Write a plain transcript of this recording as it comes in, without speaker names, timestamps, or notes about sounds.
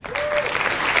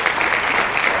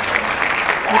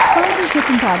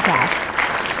Kitchen Podcast.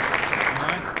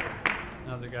 Alright,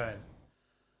 how's it going?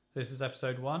 This is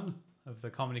episode 1 of the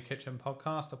Comedy Kitchen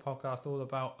Podcast, a podcast all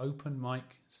about open mic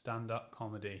stand-up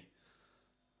comedy.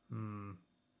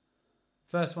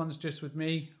 First one's just with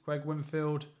me, Greg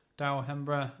Winfield, Daryl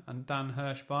Hembrough and Dan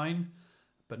Hirschbein,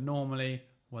 but normally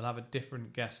we'll have a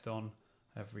different guest on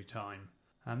every time.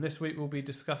 And this week we'll be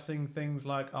discussing things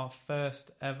like our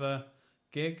first ever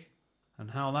gig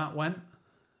and how that went,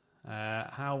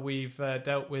 how we've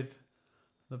dealt with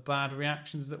the bad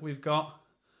reactions that we've got,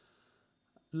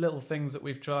 little things that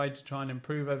we've tried to try and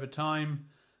improve over time,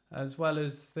 as well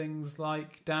as things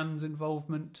like Dan's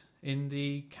involvement in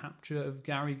the capture of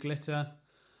Gary Glitter,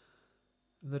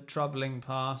 the troubling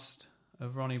past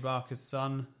of Ronnie Barker's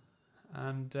son,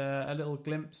 and a little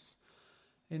glimpse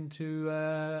into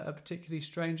a particularly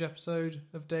strange episode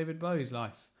of David Bowie's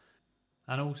life.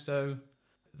 And also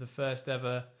the first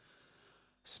ever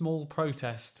small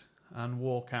protest and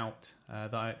walkout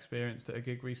that I experienced at a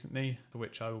gig recently, for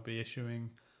which I will be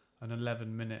issuing an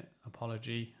 11-minute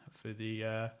apology for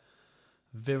the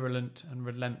virulent and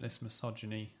relentless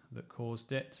misogyny that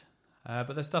caused it.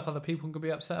 But there's stuff other people can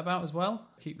be upset about as well.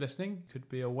 Keep listening, could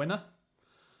be a winner.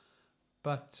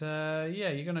 But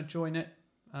you're going to join it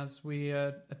as we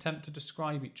attempt to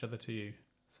describe each other to you,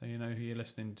 so you know who you're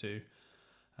listening to.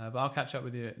 But I'll catch up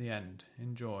with you at the end.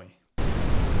 Enjoy.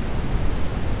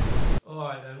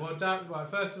 Alright then, well,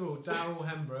 first of all, Daryl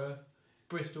Hembrough,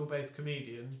 Bristol-based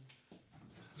comedian.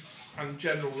 And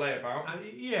general layabout.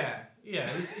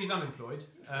 He's unemployed.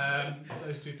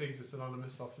 Those two things are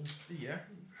synonymous often. Yeah.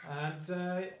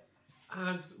 And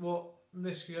has what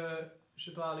Mishka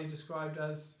Shabali described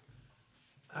as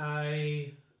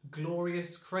a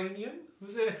glorious cranium.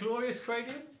 Was it a glorious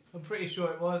cranium? I'm pretty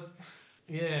sure it was.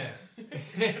 Yeah.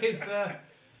 He's a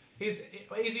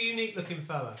unique looking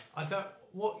fella.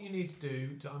 What you need to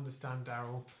do to understand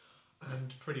Daryl,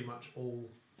 and pretty much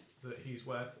all that he's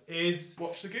worth, is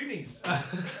watch the Goonies.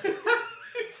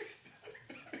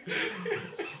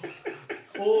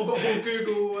 or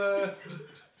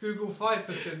Google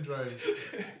Pfeiffer syndrome.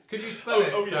 Could you spell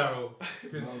it, Daryl?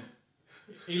 Because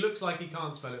he looks like he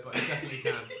can't spell it, but he definitely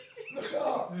can. Look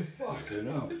up! Fucking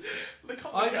hell.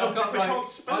 I can't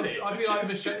spell it. I'd be like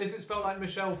Michelle. Is it spelled like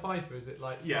Michelle Pfeiffer? Is it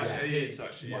like? Yeah, it is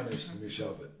actually. My name's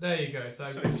Michelle, but there you go. So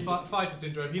it's Pfeiffer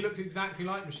syndrome. He looks exactly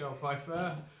like Michelle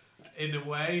Pfeiffer, in a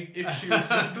way. If she was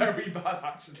a very bad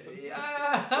accident.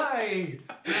 Yay!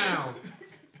 Now,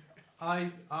 I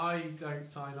don't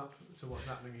sign up to what's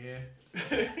happening here.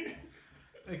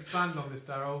 Expand on this,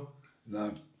 Daryl.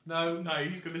 No,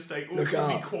 he's going to stay all Look be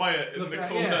up. quiet in the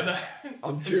corner there.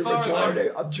 I'm too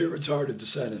retarded. I'm too retarded to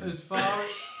say anything. As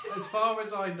far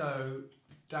as I know,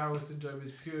 Daryl syndrome is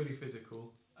purely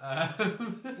physical.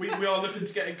 We are looking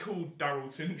to get it called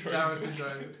Daryl syndrome. Daryl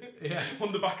syndrome, yes.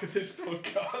 On the back of this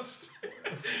podcast.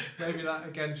 Maybe that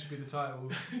again should be the title.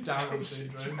 Daryl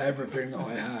syndrome. Everything that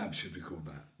I have should be called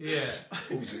that. Yeah.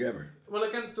 All together. Well,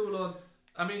 against all odds,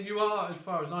 I mean, you are, as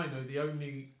far as I know, the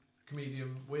only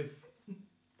comedian with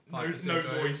no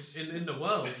voice in the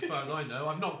world, as far as I know.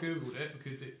 I've not Googled it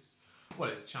because it's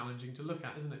challenging to look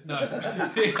at, isn't it? No.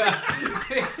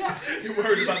 You're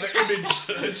worried about the image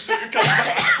search that comes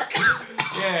back.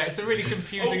 Yeah, it's a really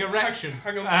confusing erection.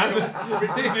 Hang on. We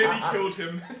nearly killed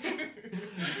him.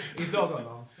 He's not got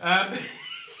long.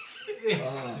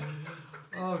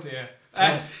 Oh dear.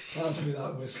 Pass me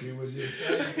that whiskey, would you?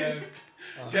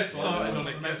 Get started on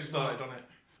it.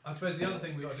 I suppose the other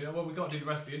thing we've got to do, we've got to do the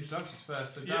rest of the introductions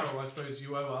first. So, Daryl, I suppose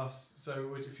you owe us.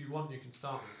 So, if you want, you can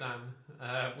start with Dan.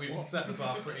 We've set the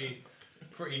bar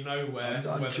pretty nowhere.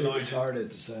 I'm too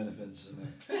retarded to say anything. So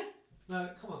no,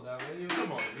 come on, Daryl.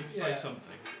 Come on, you say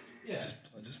something. Yeah.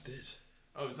 I just did.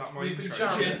 Oh, is that my We've been intro?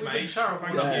 Cheers, mate. I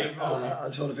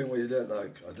just want to think what you did.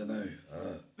 Like, I don't know.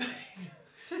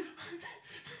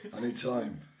 I need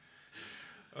time.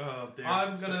 Oh dear.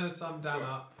 I'm gonna sum Dan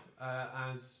up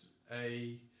as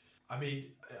a. I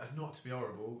mean, not to be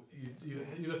horrible, you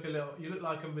look you look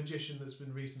like a magician that's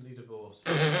been recently divorced.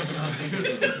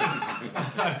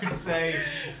 I would say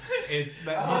it's.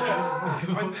 I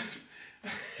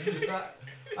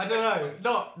don't know,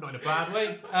 not in a bad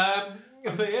way.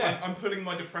 But yeah, I'm pulling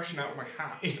my depression out of my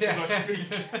hat yeah. as I speak.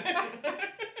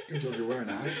 Good job you're wearing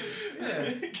a hat.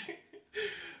 Yeah.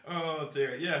 Oh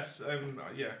dear. Yes.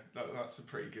 That's a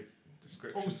pretty good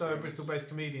description. Also a Bristol-based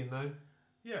comedian, though.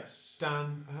 Yes.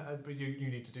 Dan, you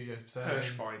need to do your surname.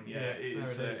 Hirschbein,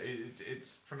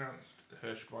 it's pronounced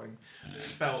Hirschbein.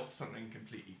 Spelt something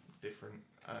completely different,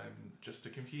 just to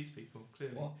confuse people,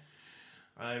 clearly. What?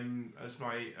 As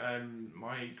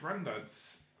my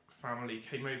granddad's family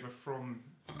came over from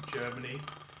Germany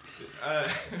I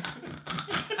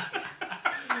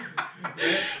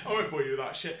won't bore you with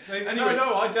that shit. Anyway,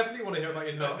 no, I definitely want to hear about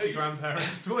your Nazi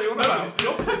grandparents. What are you on about? It's the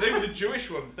opposite. They were the Jewish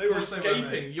ones. They were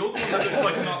escaping. You're the one that looks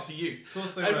like a Nazi youth. Of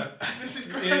course they were. This is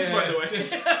great, by the way.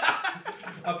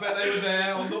 I bet they were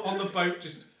there on the boat,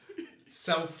 just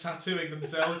self-tattooing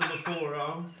themselves on the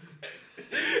forearm.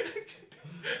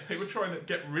 They were trying to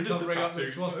get rid of the covering up tattoos.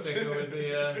 the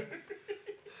swastika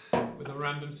with a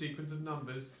random sequence of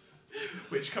numbers.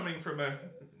 Which, coming from a...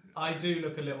 I do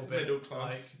look a little bit middle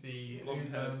class, like the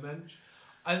blonde-haired mensch.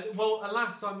 Well,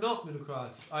 alas, I'm not middle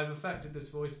class. I've affected this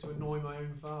voice to annoy my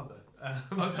own father.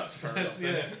 Oh, that's fair enough.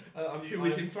 Yeah. Who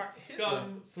is in fact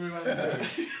scum through and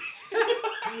through.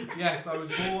 Yes, I was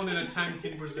born in a tank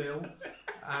in Brazil,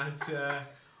 and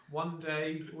one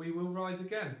day we will rise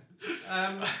again.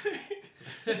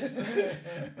 That's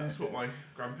what my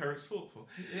grandparents fought for.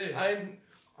 Yeah.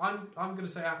 I'm going to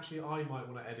say actually I might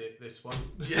want to edit this one.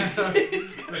 Yeah.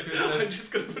 Because I'm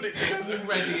just going to put it together.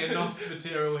 Already enough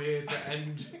material here to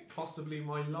end possibly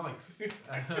my life.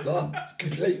 Done.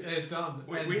 Complete. Done.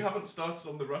 We haven't started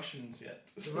on the Russians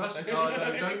yet. The Russians, no,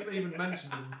 don't even mention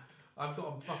them. I've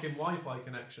got a fucking Wi-Fi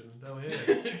connection. They'll hear.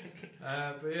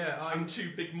 But yeah, I'm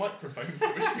two big microphones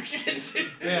that we're speaking into.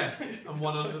 Yeah, and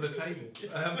one under the table.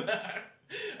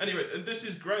 Anyway, this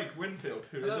is Greg Winfield,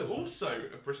 who is Hello. also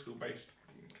a Bristol-based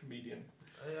comedian.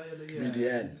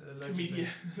 Comedian. Comedian.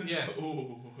 Yes.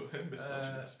 Oh,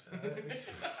 misogynist.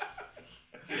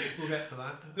 We'll get to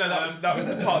that. No, that was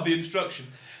part of the introduction.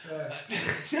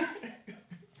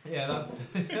 Yeah, that's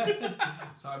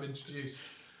so I'm introduced.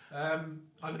 I'm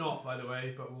not, by the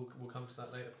way, but we'll come to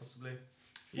that later, possibly.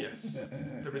 Yes,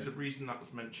 there is a reason that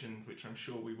was mentioned, which I'm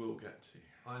sure we will get to.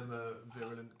 I'm a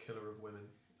virulent killer of women.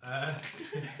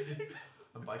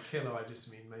 And by killer, I just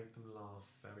mean make them laugh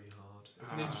very hard.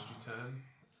 It's an industry term.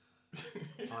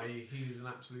 I.e., he is an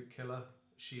absolute killer.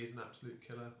 She is an absolute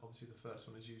killer. Obviously, the first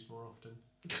one is used more often.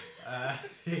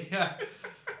 Yeah.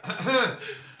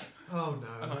 Oh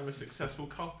no. And I'm a successful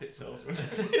carpet salesman.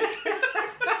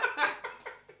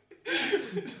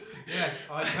 Yes,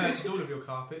 I purchased all of your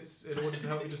carpets in order to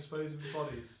help you dispose of the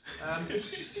bodies.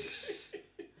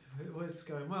 It's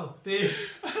going well. I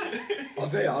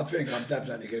think I'm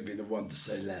definitely going to be the one to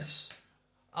say less.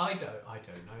 I don't know.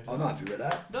 I'm happy with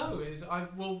that. No, I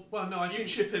You think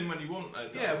chip in when you want.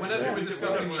 yeah, whenever we're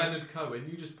discussing Leonard Cohen,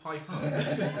 you just pipe up.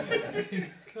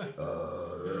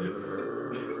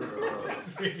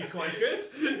 That's really quite good.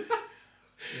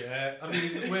 Yeah, I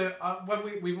mean,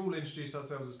 we've all introduced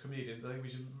ourselves as comedians, I think we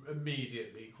should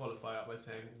immediately qualify that by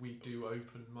saying we do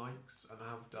open mics and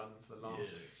have done for the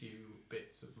last few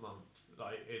bits of month.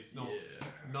 Like, it's not.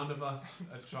 None of us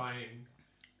are trying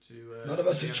to. None of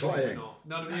us are trying.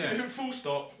 None of Full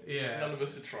stop. Yeah. None of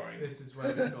us are trying. This is where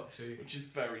we've got to. Which is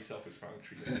very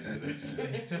self-explanatory.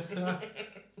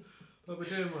 But we're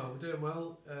doing well. We're doing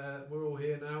well. We're all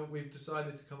here now. We've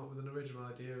decided to come up with an original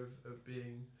idea of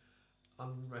being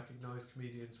unrecognised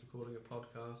comedians recording a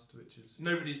podcast, which is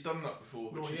nobody's done that before,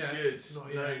 which is good.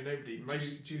 Not no, yet. nobody.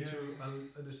 Due to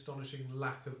an astonishing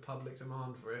lack of public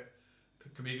demand for it,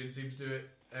 comedians seem to do it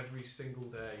every single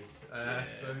day.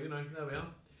 So there we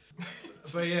are.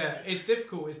 But yeah, it's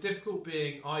difficult. It's difficult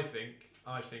being. I think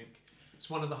it's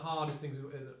one of the hardest things.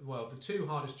 Well, the two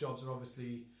hardest jobs are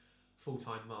obviously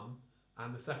full-time mum,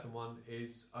 and the second one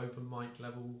is open mic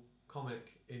level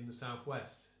comic in the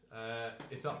southwest.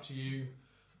 It's up to you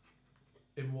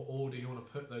in what order you want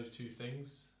to put those two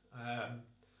things.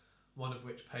 One of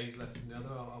which pays less than the other.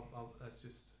 Let's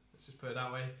just put it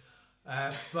that way.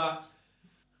 But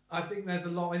I think there's a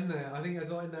lot in there. I think there's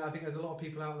a lot of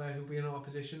people out there who'll be in our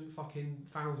position. Fucking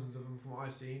thousands of them from what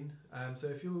I've seen. So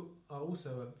if you are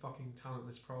also a fucking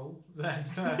talentless prole, then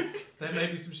there may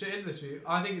be some shit in this for you.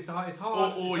 I think it's hard.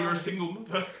 Or you're a single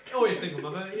mother. Or you're a single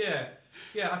mother. Yeah.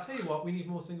 Yeah, I tell you what, we need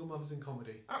more single mothers in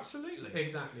comedy. Absolutely.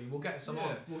 Exactly. We'll get some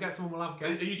on. We'll get someone. We'll have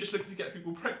guests. Are you just looking to get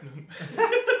people pregnant?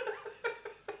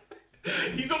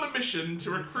 He's on a mission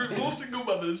to recruit more single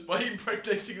mothers by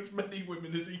impregnating as many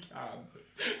women as he can.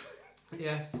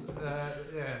 Yes.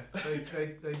 Yeah.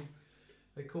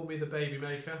 They call me the baby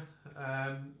maker.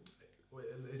 No,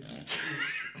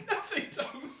 they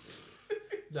don't.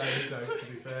 No, they don't. To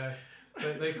be fair,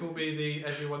 they call me the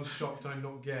everyone's shocked I'm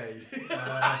not gay.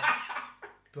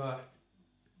 But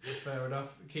fair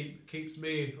enough. Keeps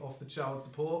me off the child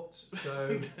support.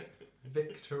 So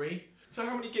victory. So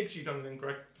how many gigs you done then,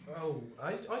 Greg? Oh,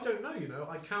 I don't know.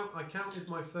 I counted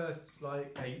my first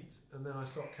 8, and then I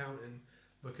stopped counting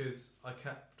because I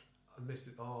kept. And this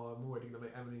is I'm already gonna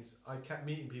make enemies. I kept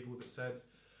meeting people that said,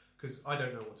 because I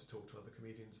don't know what to talk to other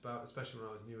comedians about, especially when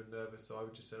I was new and nervous. So I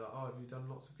would just say like, "Oh, have you done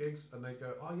lots of gigs?" And they'd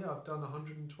go, "Oh yeah, I've done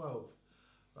 112."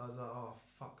 I was like, "Oh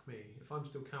fuck me! If I'm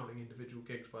still counting individual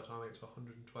gigs by the time I get to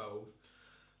 112,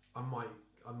 I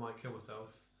might kill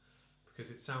myself,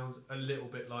 because it sounds a little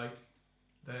bit like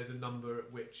there's a number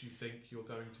at which you think you're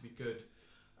going to be good."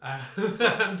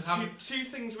 Two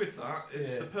things with that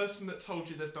is the person that told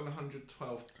you they've done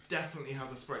 112 definitely has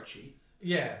a spreadsheet.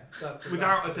 Yeah,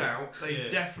 without a doubt, they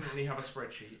definitely have a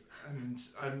spreadsheet,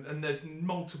 and there's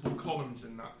multiple columns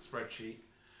in that spreadsheet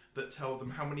that tell them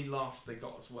how many laughs they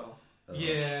got as well.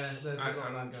 Yeah, there's a lot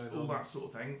of that going all on. that sort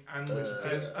of thing, and which is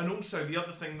good. And also the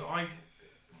other thing that I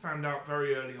found out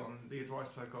very early on, the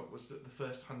advice I got was that the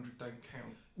first 100 don't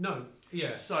count. No, yeah.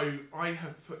 So I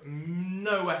have put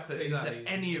no effort into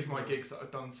any of my gigs that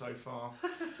I've done so far,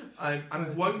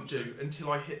 and won't do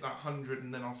until I hit that 100,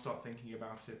 and then I'll start thinking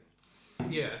about it.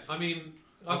 Yeah, I mean,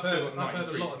 I've heard a lot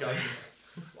of things.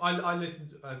 I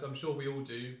listened, as I'm sure we all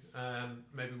do.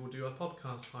 Maybe we'll do a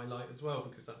podcast highlight as well,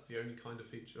 because that's the only kind of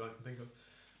feature I can think of.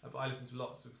 But I listen to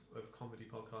lots of comedy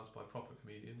podcasts by proper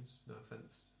comedians. No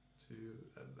offence to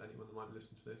anyone that might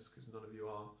listen to this, because none of you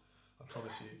are. I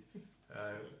promise you.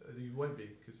 You won't be,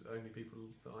 because only people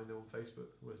that I know on Facebook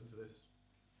will listen to this,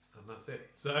 and that's it.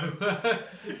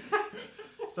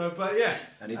 But yeah.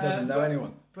 And he doesn't know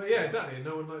anyone. But yeah, exactly. And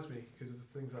no one likes me because of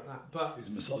things like that. But he's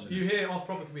misogynist. You hear off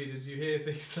proper comedians, you hear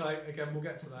things like, again, we'll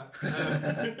get to that.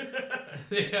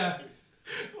 Yeah.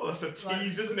 Well, that's a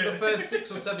tease, isn't it? The first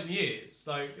 6 or 7 years,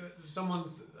 like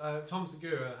someone's Tom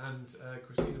Segura and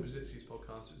Christina Brzezinski's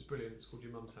podcast. It was brilliant. It's called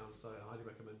Your Mum's House. So I highly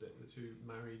recommend it. The two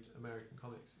married American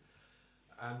comics.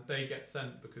 And they get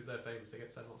sent, because they're famous, they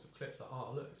get sent lots of clips like,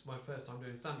 "Oh look, it's my first time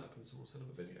doing stand-up," and someone will send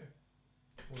them a video.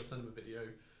 Or they'll send them a video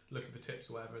looking for tips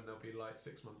or whatever, and they'll be like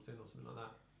 6 months in or something like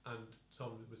that. And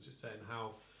someone was just saying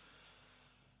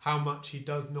how much he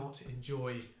does not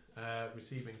enjoy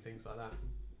receiving things like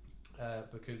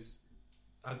that, because,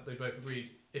 as they both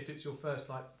agreed, if it's your first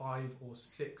like 5 or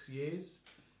 6 years,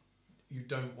 you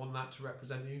don't want that to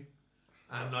represent you.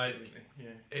 And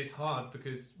it's hard,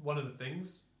 because one of the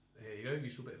things, here you go,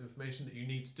 useful bit of information that you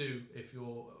need to do if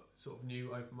you're sort of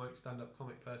new open mic stand-up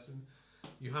comic person,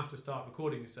 you have to start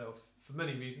recording yourself for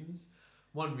many reasons.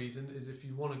 One reason is if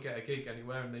you want to get a gig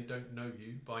anywhere and they don't know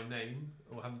you by name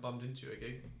or haven't bumped into you at a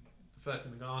gig, the first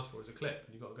thing they're going to ask for is a clip,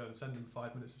 and you've got to go and send them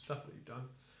 5 minutes of stuff that you've done.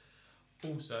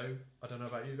 Also, I don't know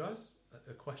about you guys,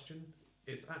 a question,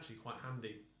 it's actually quite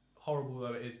handy, horrible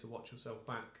though it is to watch yourself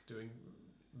back doing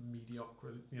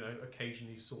mediocre,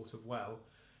 occasionally sort of well.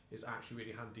 It's actually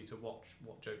really handy to watch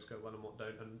what jokes go well and what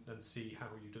don't, and see how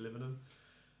you deliver them.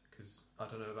 Because I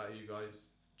don't know about you guys,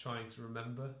 trying to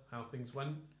remember how things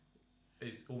went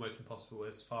is almost impossible.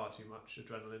 There's far too much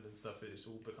adrenaline and stuff. It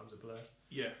all becomes a blur.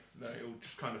 Yeah, no, it all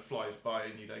just kind of flies by,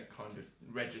 and you don't kind of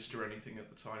register anything at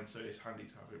the time. So it's handy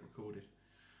to have it recorded.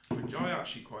 Which I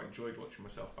actually quite enjoyed watching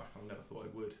myself back. I never thought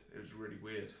I would. It was really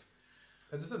weird.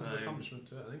 There's a sense of accomplishment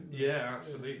to it, I think. Yeah,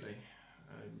 absolutely.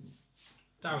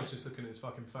 Daryl's just looking at his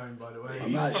fucking phone, by the way.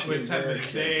 We're 10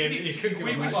 minutes in. He couldn't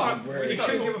give a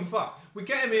fuck. We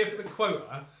get him here for the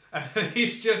quota, and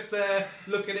he's just there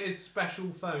looking at his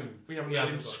special phone. We haven't let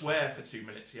him swear for 2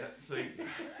 minutes yet, so.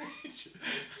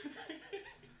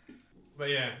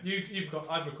 But yeah,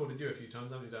 I've recorded you a few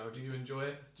times, haven't you, Daryl? Do you enjoy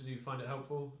it? Did you find it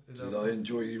helpful? Did I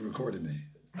enjoy you recording me?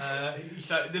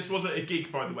 This wasn't a gig,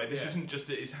 by the way. This isn't just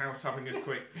at his house having a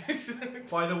quick.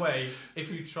 By the way, if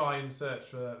you try and search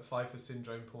for Pfeiffer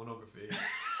syndrome pornography,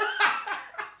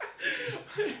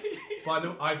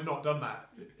 I've not done that.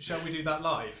 Shall we do that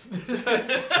live?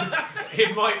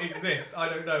 It might exist. I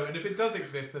don't know. And if it does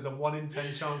exist, there's a 1 in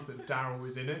 10 chance that Daryl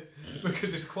is in it,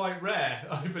 because it's quite rare,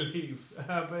 I believe.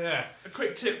 But yeah, a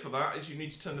quick tip for that is you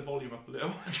need to turn the volume up a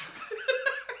little.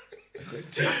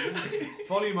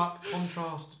 Volume up,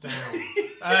 contrast down.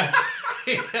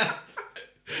 Yes.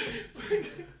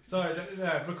 So,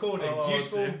 recordings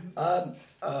useful.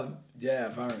 Yeah,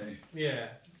 apparently. Yeah.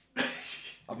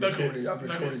 I've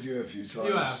recorded you a few times.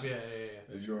 You have, yeah.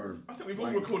 I think we've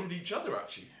all recorded each other,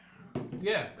 actually.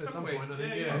 Yeah, at some point, I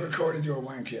think. Yeah. I recorded your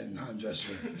wanking hand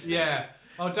gesture. Yeah.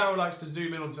 Oh, Daryl likes to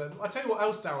zoom in on set. I tell you what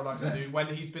else Daryl likes to do when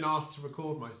he's been asked to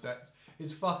record my sets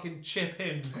is fucking chip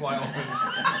in quite often,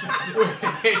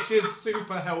 which is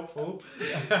super helpful.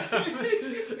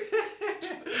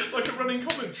 Like a running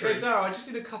commentary. Yeah, Daryl, I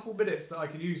just need a couple minutes that I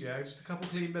can use, just a couple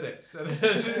clean minutes. There'll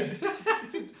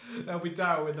be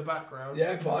Daryl in the background.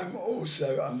 Yeah, but I'm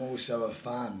also a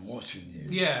fan watching you.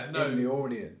 Yeah, no. In the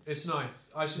audience. It's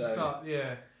nice. I should start,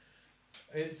 yeah.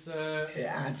 It's It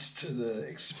adds to the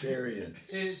experience.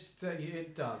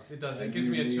 It does. And It gives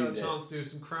me a you need chance to do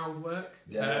some crowd work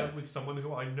with someone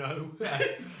who I know,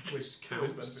 which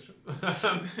counts.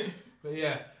 But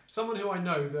yeah, someone who I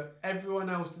know that everyone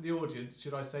else in the audience,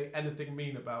 should I say anything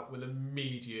mean about, will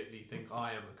immediately think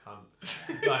I am a cunt.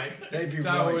 Like,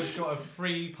 Daryl has got a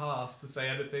free pass to say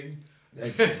anything.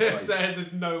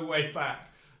 There's no way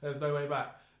back. There's no way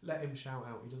back. Let him shout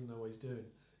out. He doesn't know what he's doing.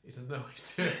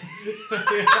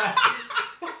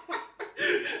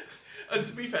 And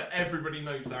to be fair, everybody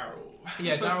knows Daryl.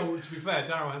 Yeah, Daryl. To be fair,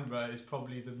 Daryl Hembrough is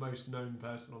probably the most known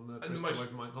person on the Bristol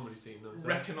open mic comedy scene.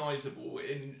 Recognisable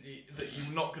in that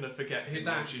you're not going to forget his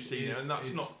act you've seen, and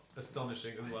that's not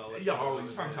astonishing as well. Yeah,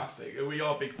 he's fantastic. We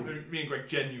are big. Me and Greg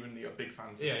genuinely are big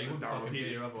fans. Yeah, of Daryl. He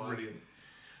is brilliant.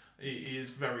 He is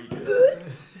very good.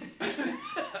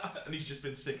 And he's just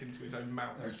been sick into his own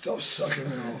mouth. Stop sucking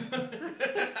it off.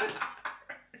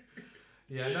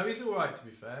 Yeah, no, he's all right. To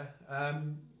be fair.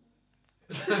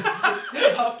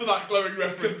 After that glowing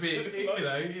reference,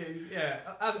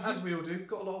 as we all do,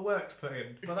 got a lot of work to put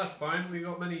in, but that's fine. We've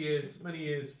got many years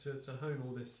to hone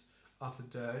all this utter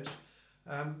dirge.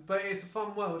 But it's a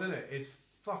fun world, isn't it? It's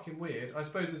fucking weird. I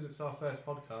suppose as it's our first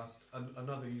podcast,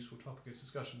 another useful topic of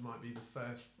discussion might be the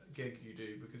first gig you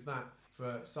do, because that,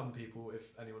 for some people,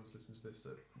 if anyone's listened to this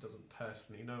that doesn't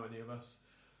personally know any of us,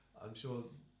 I'm sure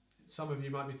some of you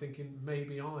might be thinking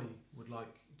maybe I would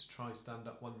like to try stand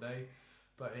up one day.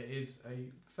 But it is a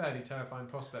fairly terrifying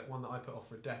prospect, one that I put off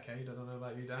for a decade. I don't know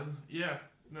about you, Dan. Yeah,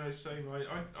 no, same.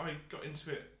 I got into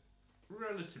it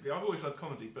relatively. I've always loved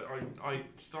comedy, but I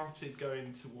started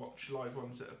going to watch live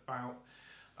ones at about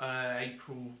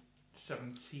April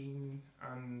 17,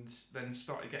 and then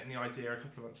started getting the idea a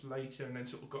couple of months later, and then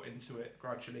sort of got into it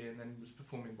gradually, and then was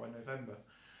performing by November,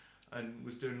 and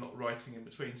was doing a lot of writing in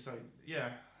between. So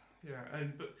yeah.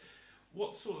 But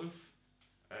what sort of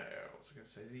what was I going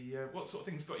to say? What sort of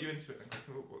things got you into it then?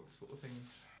 What sort of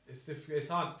things? It's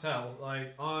hard to tell.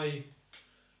 Like I've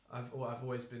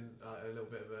always been a little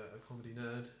bit of a comedy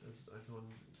nerd, as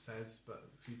everyone says, but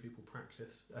a few people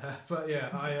practice. But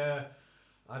yeah,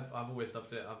 I've always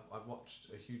loved it. I've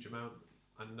watched a huge amount,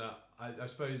 and I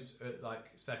suppose at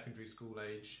like secondary school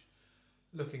age,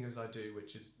 looking as I do,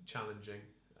 which is challenging.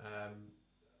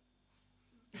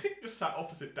 You're sat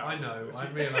opposite Daryl. I know. I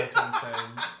realise what I'm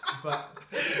saying, but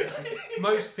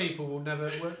most people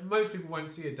won't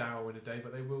see a Daryl in a day,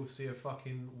 but they will see a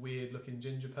fucking weird-looking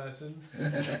ginger person,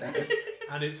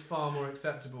 and it's far more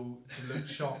acceptable to look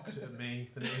shocked at me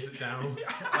than it is at Daryl.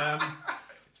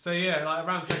 So yeah, like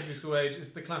around secondary school age, it's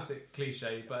the classic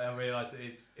cliche, but I realise that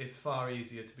it's far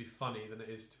easier to be funny than it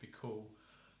is to be cool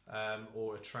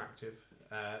or attractive.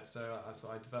 So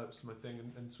I developed my thing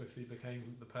and swiftly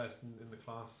became the person in the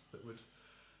class that would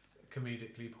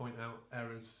comedically point out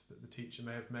errors that the teacher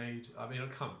may have made. I mean, I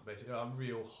can't basically. I'm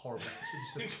real horrible.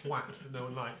 It's just a twat that no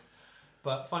one likes.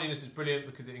 But funniness is brilliant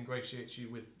because it ingratiates you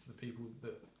with the people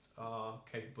that are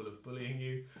capable of bullying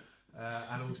you,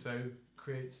 and also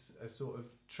creates a sort of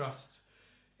trust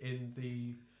in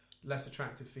the less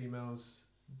attractive females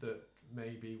that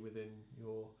may be within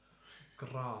your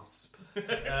grasp.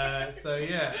 So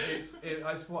yeah,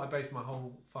 it's what I based my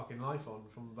whole fucking life on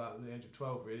from about the age of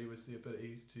 12. Really, was the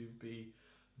ability to be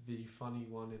the funny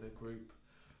one in a group,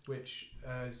 which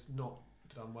has not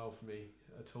done well for me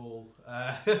at all.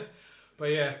 But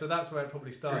yeah, so that's where it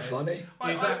probably started. You're funny.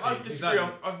 I disagree.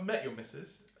 Exactly. I've met your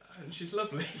missus, and she's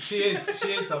lovely. She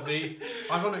is lovely.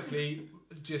 Ironically,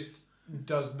 just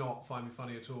does not find me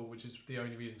funny at all, which is the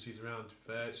only reason she's around.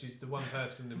 She's the one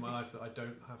person in my life that I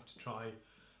don't have to try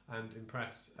and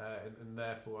impress, and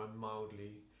therefore I'm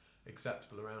mildly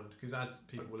acceptable around. Because as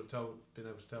people will have been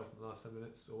able to tell from the last 10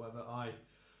 minutes or whatever, I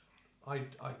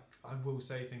will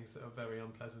say things that are very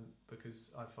unpleasant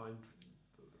because I find.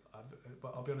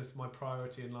 But I'll be honest, my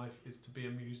priority in life is to be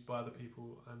amused by other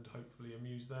people and hopefully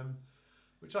amuse them,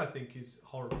 which I think is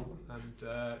horrible and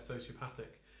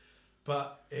sociopathic.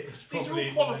 But it's probably...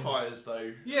 These are all qualifiers,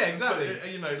 though. Yeah, exactly.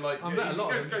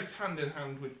 But, it goes hand in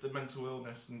hand with the mental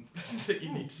illness and that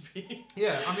you need to be...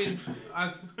 Yeah, I mean,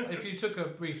 if you took a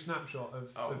brief snapshot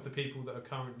of the people that are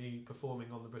currently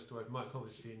performing on the Bristol open mic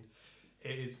comedy scene,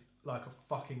 it is like a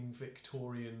fucking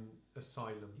Victorian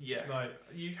asylum. Yeah, like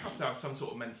you have to have some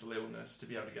sort of mental illness to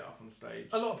be able to get up on stage.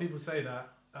 A lot of people say that.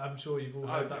 I'm sure you've all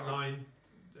heard that line.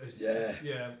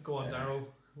 Yeah, go on, Daryl.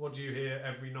 What do you hear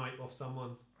every night off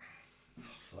someone?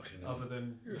 Fucking other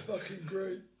than you're fucking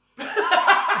great.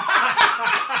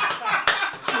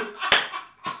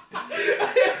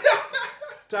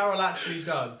 Daryl actually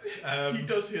does. He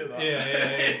does hear that.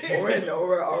 Yeah.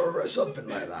 Or something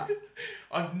like that.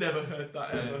 I've never heard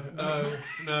that ever.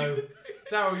 No.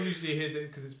 Daryl usually hears it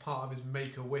because it's part of his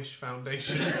Make-A-Wish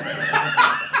Foundation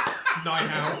night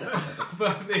out.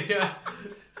 But no,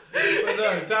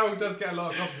 Daryl does get a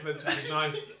lot of compliments, which is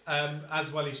nice.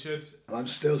 As well he should. And I'm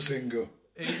still single.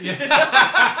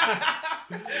 Yeah.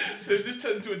 So has this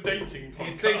turned into a dating podcast?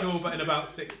 He's single, but in about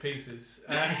 6 pieces.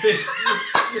 He's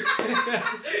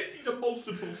a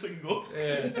multiple single.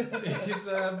 Yeah.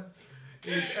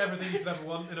 He's everything you could ever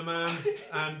want in a man,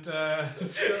 and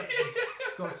it's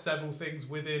got several things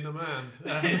within a man.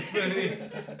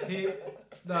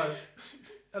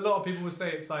 A lot of people will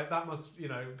say it's like that must,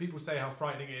 people say how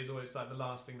frightening it is, or it's like the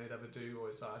last thing they'd ever do, or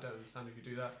it's like I don't understand if you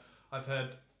do that.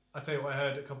 I tell you what I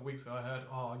heard a couple of weeks ago. I heard,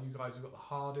 you guys have got the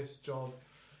hardest job.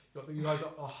 You guys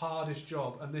got the hardest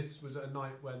job, and this was at a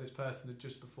night where this person had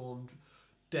just performed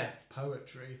deaf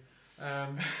poetry.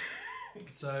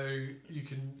 So you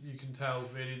can tell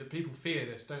really that people fear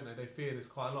this, don't they? They fear this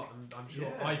quite a lot, and I'm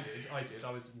sure I did.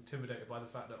 I was intimidated by the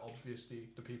fact that obviously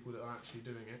the people that are actually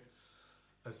doing it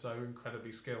are so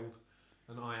incredibly skilled,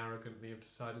 and I arrogantly have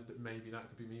decided that maybe that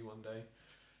could be me one day.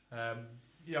 I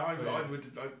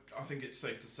think it's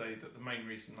safe to say that the main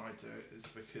reason I do it is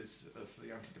because of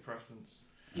the antidepressants.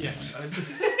 Yes.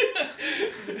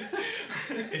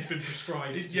 It's been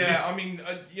prescribed.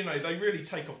 They really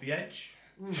take off the edge.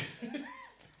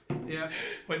 Yeah.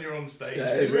 When you're on stage.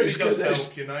 Yeah, it really does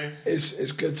help,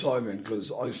 It's good timing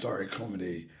because I started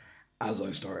comedy as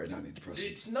I started antidepressants.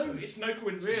 It's no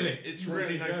coincidence. Really? It's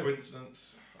really no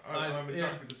coincidence. I'm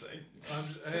exactly the same.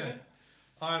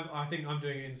 I think I'm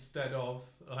doing it instead of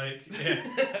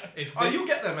you'll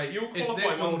get there, mate. You'll qualify it's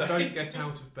this one or day. don't get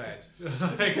out of bed.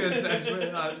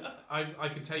 I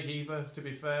could take either. To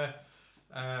be fair,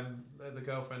 the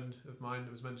girlfriend of mine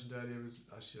that was mentioned earlier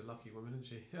she's a lucky woman, isn't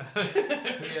she?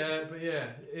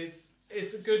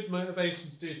 It's a good motivation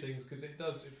to do things because it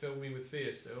fill me with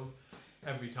fear still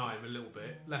every time a little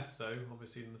bit, less so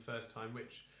obviously than the first time.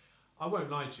 Which I won't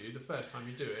lie to you, the first time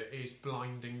you do it is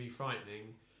blindingly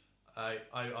frightening. I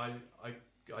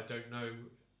don't know.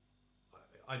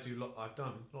 I've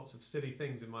done lots of silly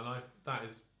things in my life. That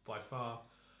is by far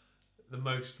the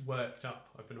most worked up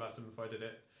I've been about something before I did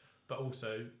it. But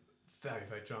also very,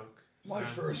 very drunk. My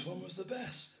first one was the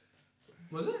best.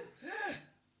 Was it? Yeah.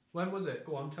 When was it?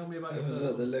 Go on, tell me about it. It was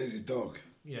at the Lazy Dog.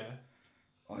 Yeah.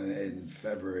 In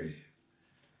February.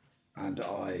 And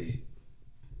I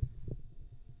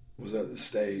was at the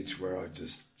stage where I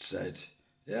just said,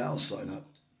 yeah, I'll sign up.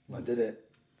 And I did it.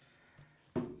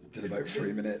 Did about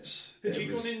 3 minutes. Had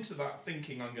you gone into that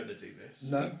thinking I'm going to do this?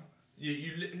 No. Did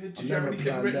you have never anything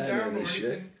planned written any down of or this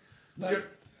anything? shit. No.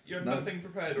 You had nothing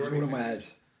prepared or it was anything? all in my head.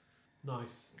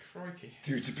 Nice. Crikey.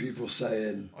 Due to people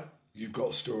saying, you've got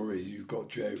a story, you've got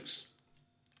jokes,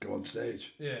 go on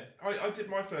stage. Yeah. I did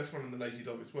my first one in the Lazy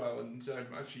Dog as well, and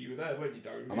actually you were there, weren't you,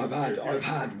 Daryl? And I've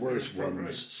had worse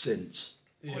ones since.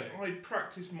 Yeah. I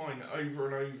practiced mine over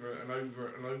and over and over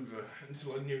and over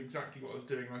until I knew exactly what I was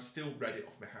doing. I still read it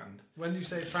off my hand. When you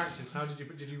say practice, how did you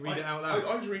read it out loud?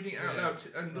 I was reading it out loud,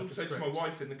 and like also to my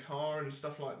wife in the car and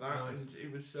stuff like that. Nice. And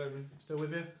it was still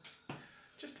with you?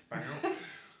 just about.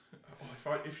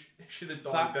 If she'd have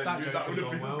died, then that would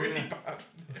have been really bad.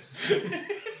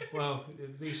 Well,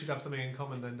 you should have something in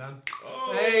common then, Dan.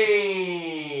 Oh.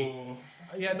 Hey.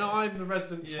 Yeah, no, I'm the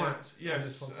resident twat. Yes. On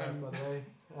this podcast, by the way.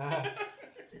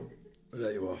 I'll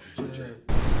let you off.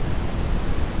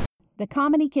 The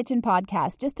Comedy Kitchen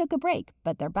podcast just took a break,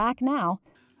 but they're back now.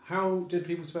 How did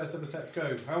people's first ever sets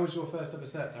go? How was your first ever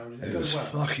set, Daryl? Did it It go was well?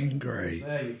 fucking great.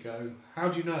 There you go. How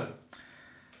do you know?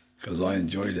 Because I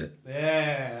enjoyed it.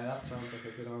 Yeah, that sounds like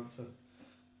a good answer.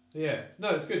 Yeah. No,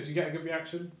 it's good. Did you get a good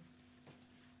reaction?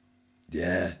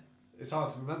 Yeah. It's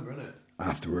hard to remember, isn't it?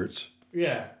 Afterwards.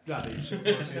 Yeah, exactly. You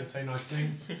shouldn't say nice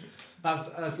things.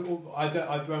 That's all. I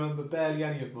remember barely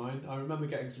any of mine. I remember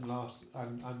getting some laughs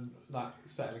and that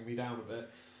settling me down a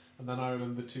bit. And then I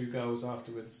remember 2 girls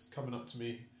afterwards coming up to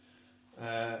me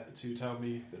to tell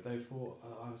me that they thought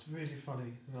I was really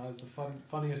funny. And I was the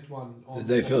funniest one. Did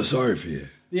they feel sorry for you?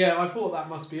 Yeah, I thought that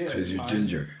must be it. Because you're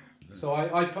ginger. So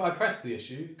I pressed the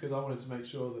issue because I wanted to make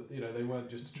sure that they weren't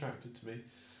just attracted to me.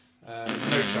 No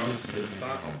chance of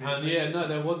that, obviously. And no,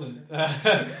 there wasn't.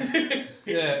 They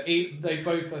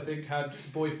both, I think, had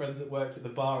boyfriends that worked at the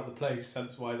bar of the place.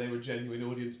 That's why they were genuine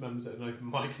audience members at an open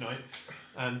mic night.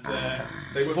 And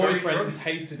They were very drunk. boyfriends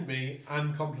hated me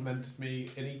and complimented me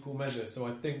in equal measure, so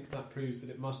I think that proves that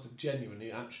it must have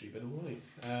genuinely actually been alright.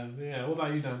 Yeah, what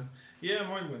about you, Dan? Yeah,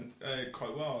 mine went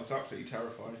quite well. I was absolutely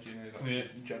terrified, that's Yeah.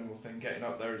 the general thing. Getting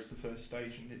up there is the first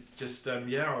stage, and it's just, I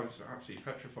was absolutely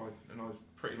petrified, and I was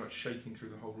pretty much shaking through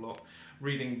the whole lot,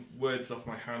 reading words off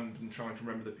my hand and trying to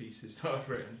remember the pieces that I've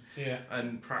written,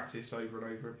 and practice over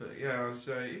and over. But yeah,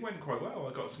 it went quite well.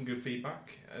 I got some good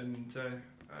feedback, and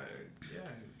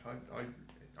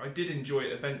I did enjoy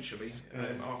it eventually,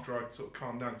 after I'd sort of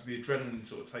calmed down, because the adrenaline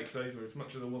sort of takes over. As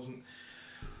much as I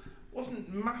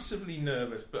wasn't massively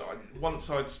nervous, but once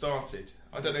I'd started,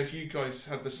 I don't know if you guys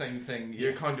had the same thing.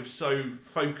 You're kind of so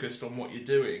focused on what you're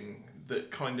doing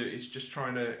that kind of it's just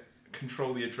trying to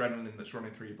control the adrenaline that's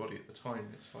running through your body at the time.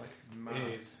 It's like mad.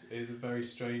 It is a very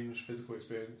strange physical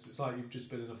experience. It's like you've just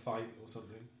been in a fight or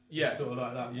something. Yeah, it's sort of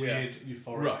like that weird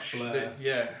euphoric rush. Blur.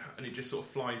 And it just sort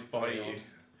of flies by you,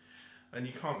 and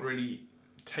you can't really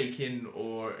take in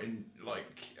or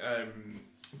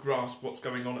grasp what's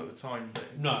going on at the time.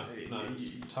 But it's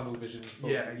tunnel vision.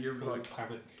 You're full like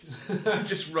panic,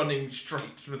 just running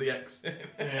straight for the exit.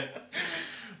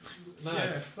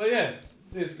 But yeah,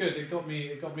 it's good. It got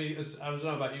me. I don't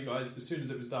know about you guys. As soon as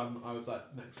it was done, I was like,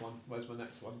 next one. Where's my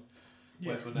next one?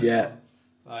 Where's my next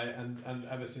one? And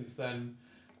ever since then,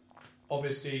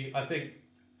 obviously, I think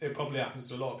it probably happens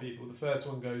to a lot of people. The first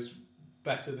one goes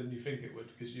better than you think it would,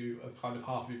 because you are kind of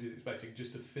half of you expecting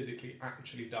just to physically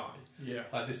actually die. Yeah.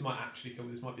 Like, this might actually come,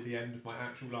 this might be the end of my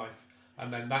actual life.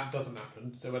 And then that doesn't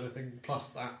happen, so anything plus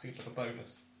that seems like a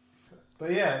bonus.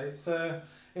 But yeah, it's an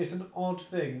odd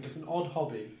thing, it's an odd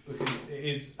hobby, because it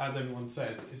is, as everyone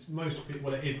says, it's most people,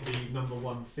 well, it is the number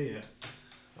one fear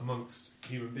amongst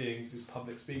human beings is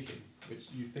public speaking, which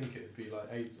you'd think it would be like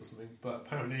AIDS or something, but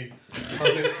apparently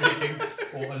public speaking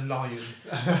or a lion.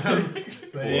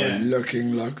 Or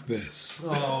looking like this.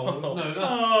 Oh, no, that's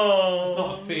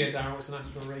not a fear, Daryl, it's an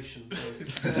aspiration.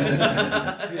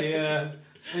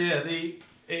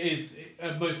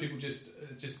 Most people just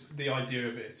the idea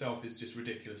of it itself is just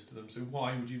ridiculous to them, so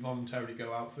why would you voluntarily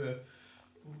go out for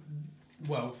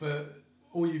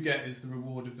all you get is the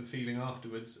reward of the feeling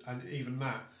afterwards, and even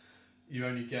that you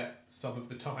only get some of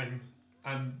the time.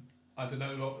 And I don't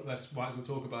know, let's might as well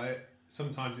talk about it.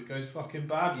 Sometimes it goes fucking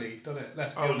badly, doesn't it?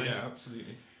 Let's be honest. Yeah,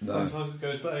 absolutely. No. Sometimes it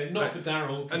goes badly. Not for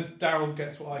Daryl, because Daryl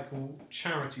gets what I call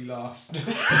charity laughs.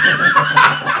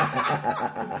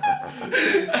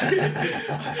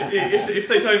 if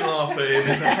they don't laugh at him,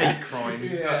 it's a hate crime.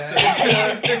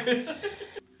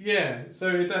 Yeah, so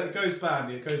it goes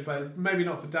badly. It goes bad. Maybe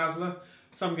not for Dazzler.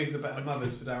 Some gigs are better than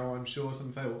others for Daryl, I'm sure.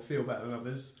 Some feel better than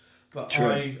others. But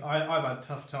I've had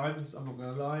tough times, I'm not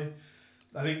going to lie.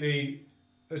 I think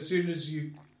as soon as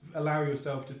you allow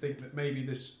yourself to think that maybe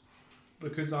this,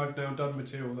 because I've now done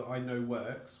material that I know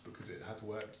works, because it has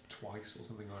worked twice or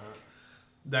something like that,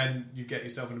 then you get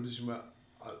yourself in a position where,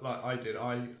 like I did,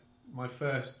 my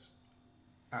first,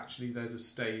 actually there's a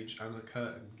stage and a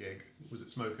curtain gig, was at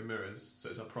Smoke and Mirrors, so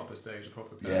it's a proper stage, a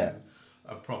proper curtain,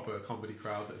 a proper comedy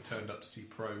crowd that turned up to see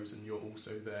pros, and you're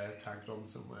also there tagged on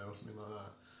somewhere or something like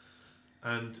that.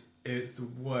 And it's the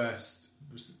worst,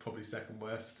 probably second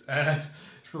worst, the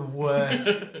worst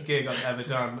gig I've ever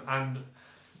done. And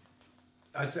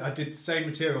I did the same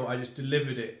material, I just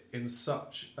delivered it in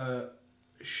such a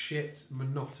shit,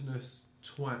 monotonous,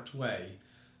 twat way,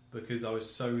 because I was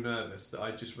so nervous that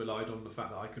I just relied on the fact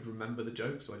that I could remember the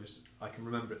joke. So I can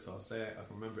remember it, so I'll say it. I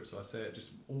can remember it, so I say it. Just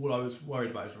all I was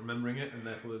worried about is remembering it, and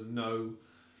therefore there's no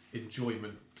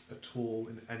enjoyment at all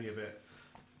in any of it,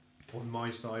 on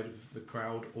my side of the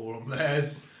crowd or on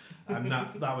theirs, and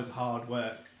that was hard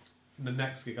work. And the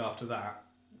next gig after that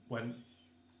went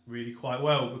really quite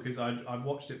well, because I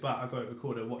watched it back, I got it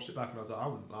recorded, I watched it back, and I was like, I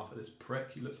wouldn't laugh at this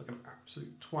prick, he looks like an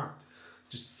absolute twat,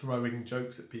 just throwing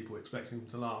jokes at people, expecting them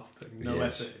to laugh, putting no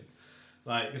effort in.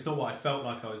 Like, it's not what I felt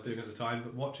like I was doing at the time,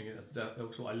 but watching it, that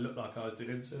was what I looked like I was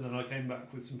doing. So then I came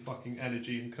back with some fucking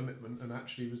energy and commitment, and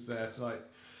actually was there to, like,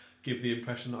 give the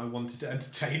impression that I wanted to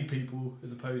entertain people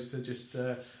as opposed to just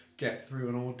get through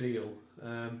an ordeal.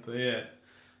 But yeah,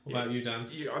 what about you, Dan?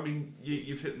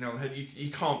 You've hit the nail on the head.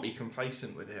 You can't be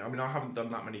complacent with it. I mean, I haven't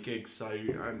done that many gigs, so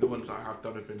the ones that I have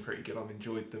done have been pretty good. I've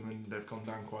enjoyed them, and they've gone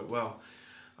down quite well.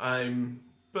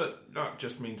 But that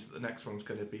just means that the next one's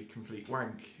going to be complete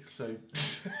wank. So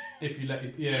if you let,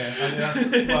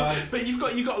 that's, but you've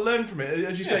got to learn from it,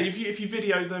 as you say. If you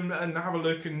video them and have a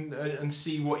look and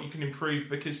see what you can improve,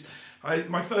 because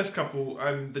my first couple,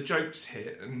 the jokes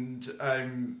hit, and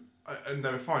and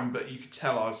they were fine, but you could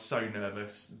tell I was so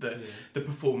nervous that the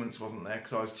performance wasn't there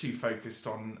because I was too focused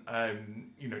on,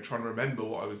 trying to remember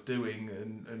what I was doing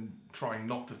and trying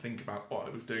not to think about what I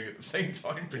was doing at the same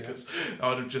time because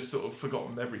I'd have just sort of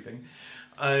forgotten everything.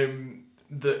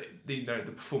 The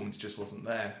performance just wasn't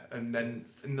there. And then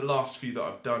in the last few that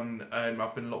I've done,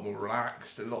 I've been a lot more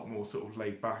relaxed, a lot more sort of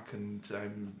laid back, and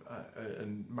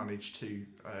managed to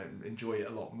enjoy it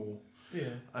a lot more. Yeah.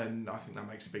 And I think that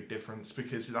makes a big difference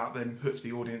because that then puts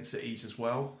the audience at ease as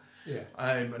well. Yeah.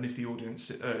 And if the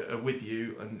audience are with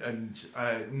you and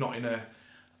not in a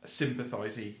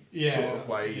sympathisy sort of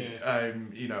way,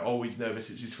 always nervous,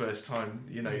 it's his first time,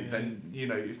 then,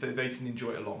 if they can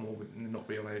enjoy it a lot more and not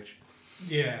be on edge.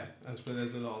 Yeah, but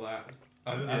there's a lot of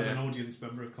that. As an audience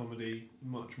member of comedy,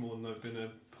 much more than I've been a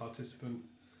participant,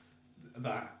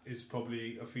 that is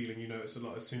probably a feeling you notice a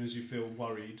lot. As soon as you feel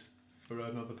worried for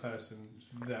another person, it's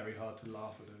very hard to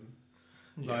laugh at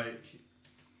them.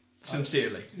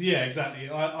 Sincerely. Yeah,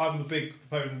 exactly. I'm a big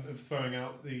proponent of throwing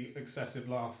out the excessive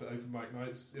laugh at open mic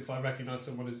nights. If I recognise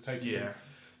someone is taking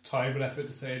time and effort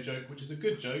to say a joke, which is a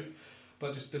good joke,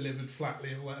 but just delivered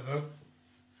flatly or whatever,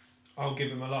 I'll give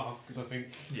them a laugh because I think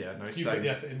you put the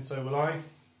effort in, so will I.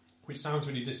 Which sounds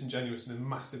really disingenuous and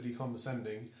massively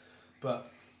condescending, but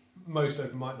most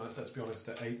open mic nights, let's be honest,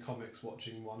 are 8 comics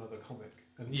watching one other comic,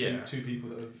 and two people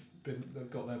that have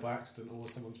got there by accident or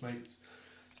someone's mates.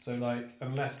 So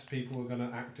unless people are going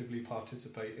to actively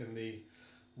participate in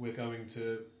we're going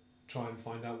to try and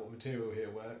find out what material here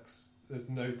works, there's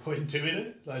no point in doing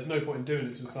it. There's no point in doing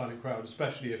it to a silent crowd,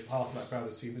 especially if half of that crowd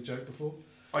has seen the joke before.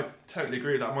 I totally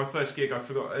agree with that. My first gig, I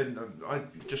forgot, and I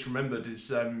just remembered,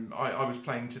 is I was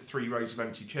playing to 3 rows of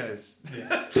empty chairs.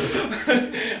 Yeah.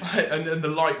 and the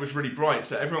light was really bright,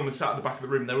 so everyone was sat at the back of the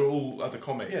room. They were all other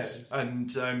comics. Yeah.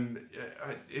 And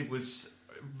it was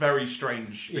very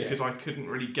strange because I couldn't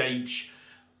really gauge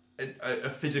a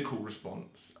physical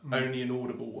response, only an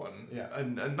audible one. Yeah.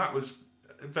 And that was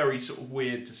very sort of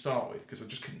weird to start with because I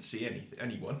just couldn't see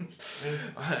anyone.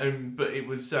 But it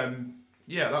was...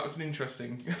 that was an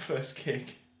interesting first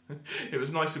gig. It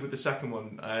was nicer with the second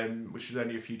one, which was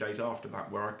only a few days after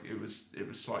that, where it was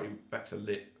slightly better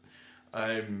lit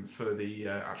for the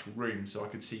actual room, so I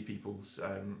could see people's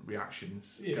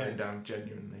reactions going down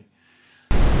genuinely.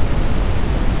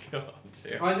 God,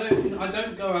 dear. I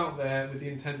don't go out there with the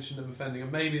intention of offending,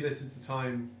 and maybe this is the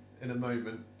time in a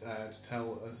moment to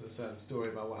tell us a certain story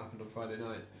about what happened on Friday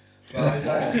night.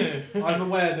 But I'm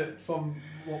aware that from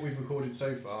what we've recorded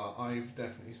so far, I've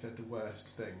definitely said the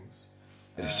worst things.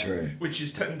 It's true.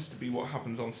 Which tends to be what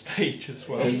happens on stage as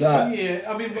well. Is that?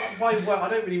 Yeah, I mean, I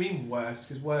don't really mean worst,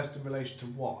 because worst in relation to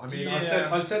what? I mean,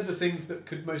 I've said the things that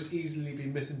could most easily be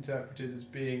misinterpreted as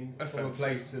being offensive. From a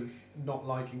place of not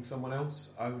liking someone else.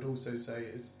 I would also say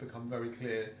it's become very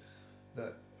clear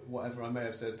that whatever I may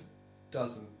have said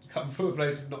doesn't come from a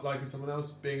place of not liking someone else,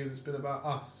 being as it's been about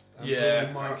us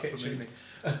and my kitchen.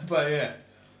 But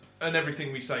and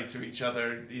everything we say to each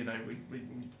other, we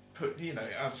put,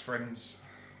 as friends,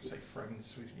 say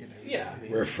friends,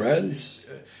 we're friends.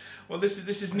 Well, this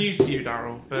is news to you,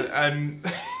 Daryl, but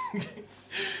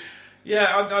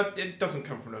it doesn't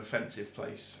come from an offensive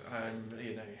place,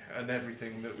 and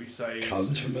everything that we say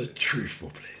comes from a truthful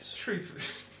place. Truthful.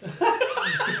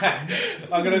 Depends.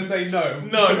 I'm going to say no.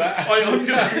 No, to that. I'm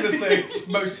going to say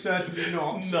most certainly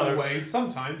not. No. Always.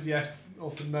 Sometimes yes.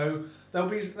 Often no. There'll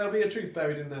be a truth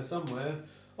buried in there somewhere.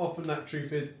 Often that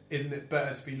truth is, isn't it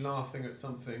better to be laughing at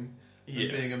something than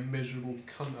being a miserable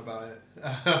cunt about it?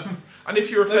 And if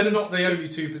you're offended, those are not the only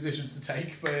two positions to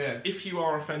take. But if you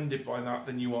are offended by that,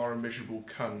 then you are a miserable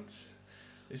cunt.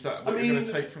 Is that what you're going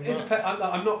to take from that?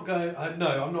 I'm not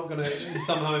going to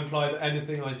somehow imply that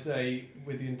anything I say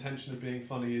with the intention of being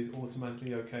funny is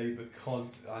automatically okay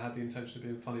because I had the intention of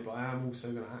being funny, but I am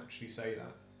also going to actually say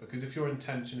that. Because if your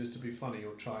intention is to be funny,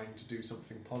 you're trying to do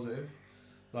something positive.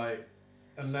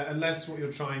 Unless what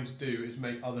you're trying to do is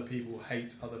make other people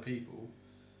hate other people.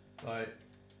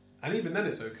 And even then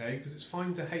it's okay, because it's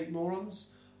fine to hate morons.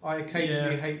 I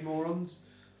occasionally hate morons.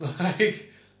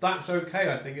 That's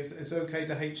okay, I think. It's okay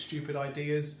to hate stupid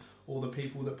ideas or the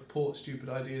people that purport stupid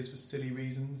ideas for silly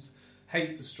reasons.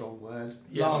 Hate's a strong word.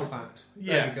 Laugh at.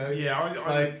 There we go.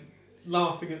 Yeah,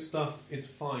 laughing at stuff is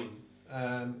fine.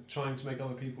 Trying to make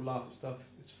other people laugh at stuff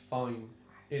is fine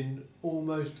in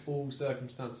almost all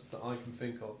circumstances that I can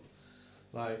think of.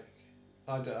 I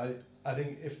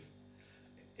think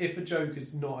if a joke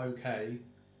is not okay,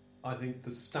 I think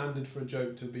the standard for a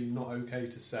joke to be not okay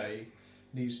to say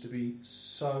needs to be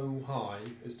so high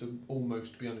as to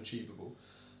almost be unachievable.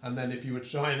 And then if you were to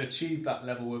try and achieve that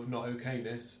level of not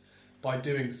okayness, by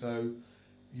doing so,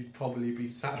 you'd probably be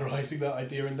satirising that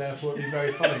idea, and therefore it'd be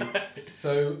very funny.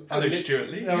 So hello, Stuart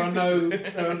Lee.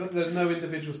 There's no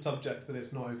individual subject that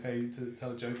it's not okay to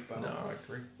tell a joke about. No, I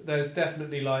agree. There's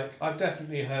definitely I've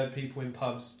definitely heard people in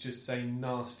pubs just say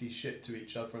nasty shit to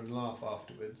each other and laugh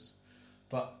afterwards,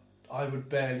 but I would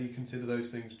barely consider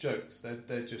those things jokes.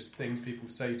 They're just things people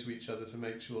say to each other to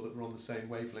make sure that we're on the same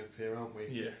wavelength here, aren't we?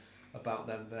 Yeah. About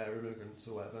them, they're immigrants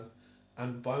or whatever.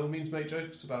 And by all means make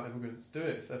jokes about immigrants. Do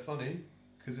it if they're funny.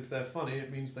 Because if they're funny,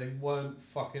 it means they weren't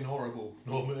fucking horrible,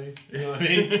 normally. You know what I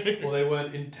mean? Or they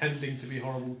weren't intending to be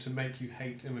horrible to make you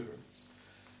hate immigrants.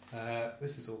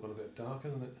 This has all gone a bit dark,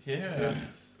 hasn't it? Yeah.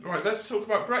 Right, let's talk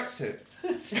about Brexit.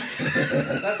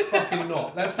 Let's fucking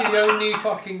not. Let's be the only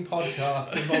fucking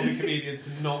podcast involving comedians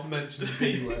to not mention the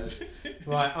B word.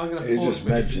 Right, I'm going to pause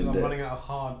because I'm running out of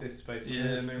hard disk space.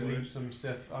 I'm going to delete some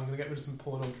stuff. I'm going to get rid of some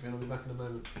pornography and I'll be back in a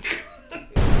moment.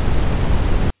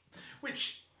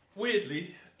 Which,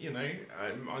 weirdly,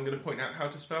 I'm going to point out how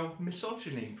to spell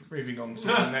misogyny. Moving on to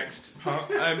the next part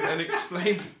and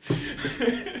explain.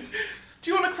 Do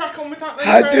you want to crack on with that then?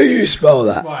 How do you spell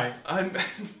that? Right.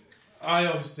 I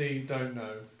obviously don't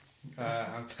know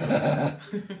how to spell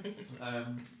that.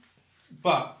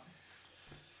 But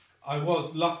I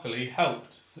was luckily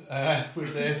helped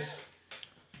with this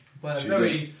by a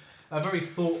very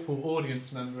thoughtful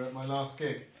audience member at my last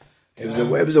gig. It was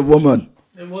a woman.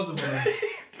 It was a woman.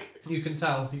 You can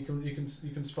tell. You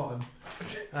can spot him.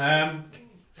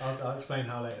 I'll explain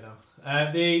how later now.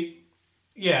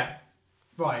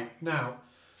 Right, now,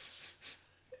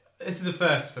 this is a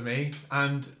first for me,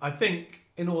 and I think,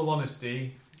 in all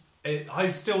honesty,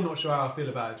 I'm still not sure how I feel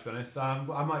about it, to be honest. I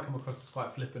might come across as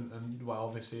quite flippant and, well,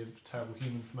 obviously a terrible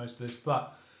human for most of this,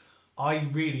 but I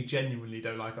really genuinely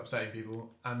don't like upsetting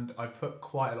people, and I put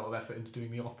quite a lot of effort into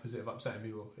doing the opposite of upsetting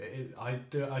people. I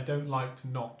don't like to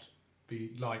not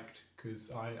be liked, because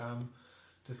I am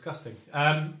disgusting.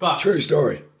 But true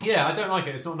story. Yeah, I don't like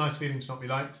it. It's not a nice feeling to not be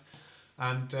liked.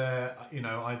 And,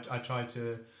 I try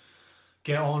to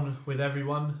get on with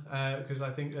everyone because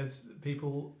I think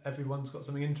everyone's got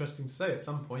something interesting to say at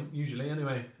some point, usually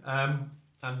anyway. And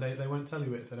they won't tell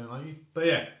you it if they don't like you. But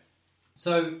yeah,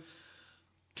 so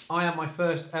I had my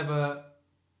first ever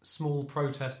small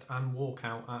protest and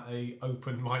walkout at a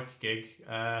open mic gig.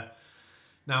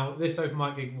 Now, this open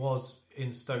mic gig was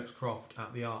in Stokes Croft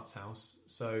at the Arts House,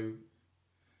 so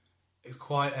it's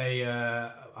quite a,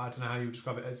 I don't know how you would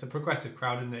describe it. It's a progressive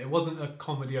crowd, isn't it? It wasn't a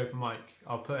comedy open mic.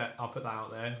 I'll put that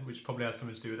out there, which probably had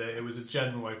something to do with it. It was a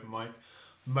general open mic,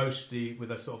 mostly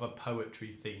with a sort of a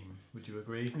poetry theme. Would you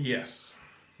agree? Yes.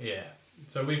 Yeah.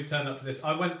 So we've turned up to this.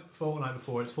 I went fortnight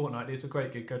before. It's fortnightly. It's a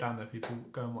great gig. Go down there, people.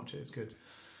 Go and watch it. It's good.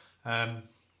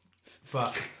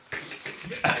 But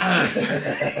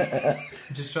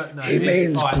just try. No, he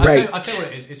means great. I tell you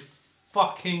what it is. It's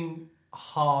fucking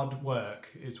hard work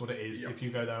is what it is. If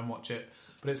you go there and watch it,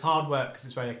 but it's hard work because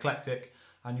it's very eclectic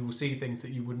and you will see things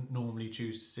that you wouldn't normally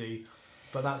choose to see,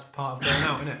 but that's part of going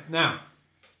out, isn't it? Now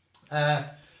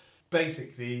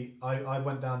basically I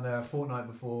went down there a fortnight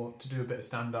before to do a bit of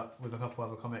stand-up with a couple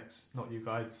other comics, not you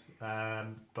guys,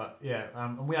 but yeah,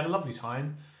 and we had a lovely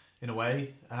time in a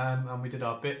way, and we did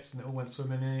our bits and it all went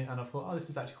swimmingly, and I thought, this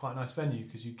is actually quite a nice venue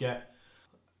because you get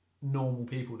normal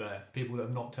people there, people that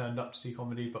have not turned up to see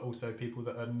comedy, but also people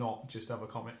that are not just other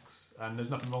comics. And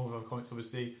there's nothing wrong with other comics,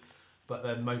 obviously, but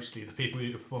they're mostly the people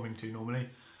you're performing to normally,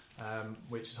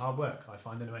 which is hard work, I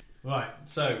find anyway. Right,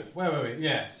 so where were we?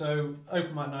 Yeah, so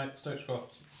open mic night, Stokes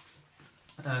Croft,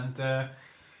 and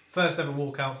first ever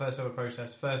walkout, first ever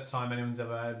protest, first time anyone's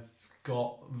ever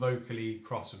got vocally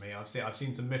cross with me. I've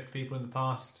seen some miffed people in the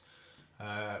past.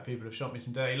 People have shot me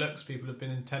some dirty looks. People have been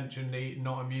intentionally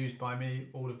not amused by me,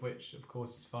 all of which, of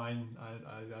course, is fine.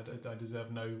 I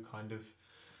deserve no kind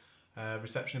of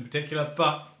reception in particular.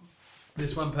 But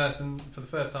this one person, for the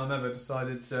first time ever,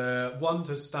 decided, one,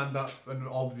 to stand up and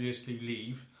obviously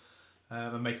leave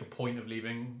and make a point of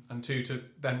leaving, and two, to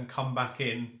then come back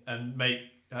in and make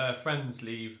her friends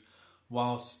leave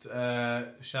whilst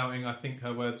shouting, I think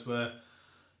her words were,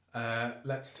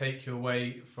 let's take you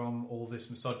away from all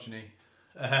this misogyny.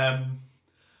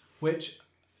 Which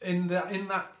in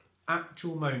that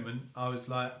actual moment I was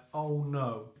like, oh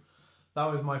no. That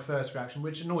was my first reaction,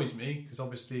 which annoys me because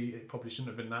obviously it probably shouldn't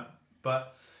have been that,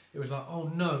 but it was like,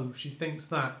 oh no, she thinks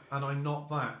that and I'm not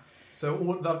that.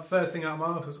 So the first thing out of my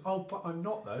mouth was, oh, but I'm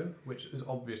not though, which is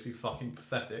obviously fucking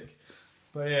pathetic.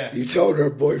 But yeah, you told her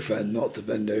boyfriend not to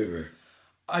bend over.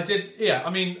 I did, yeah. I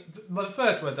mean, the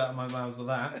first words out of my mouth were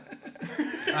that,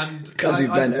 and because he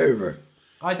bent over.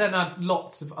 I then had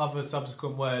lots of other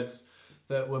subsequent words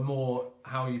that were more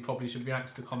how you probably should react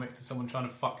as a comic to someone trying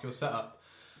to fuck your setup.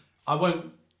 I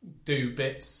won't do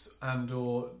bits and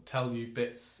or tell you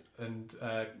bits and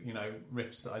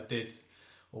riffs that I did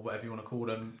or whatever you want to call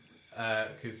them,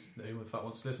 because who the fuck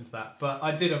wants to listen to that? But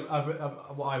I did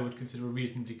what I would consider a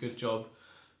reasonably good job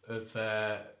of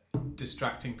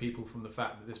distracting people from the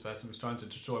fact that this person was trying to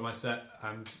destroy my set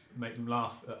and make them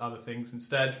laugh at other things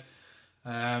instead.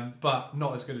 But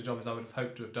not as good a job as I would have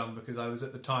hoped to have done, because I was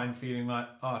at the time feeling like,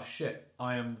 oh shit,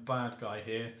 I am the bad guy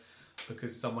here,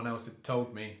 because someone else had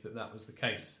told me that was the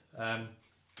case.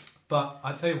 But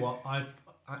I tell you what, I've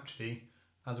actually,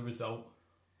 as a result,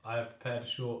 I have prepared a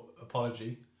short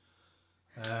apology.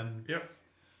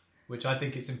 Which I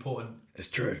think it's important. It's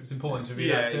true. It's important to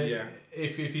read that. So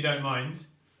if you don't mind.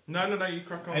 No, you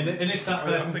crack on. And if that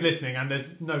person's listening, and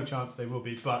there's no chance they will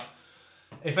be, but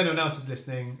if anyone else is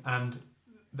listening and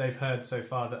they've heard so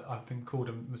far that I've been called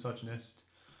a misogynist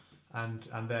and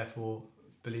therefore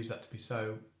believes that to be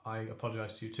so, I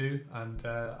apologise to you too, and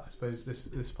I suppose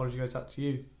this apology goes out to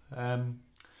you.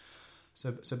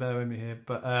 So bear with me here,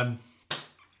 but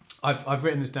I've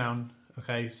written this down.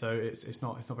 Okay, so it's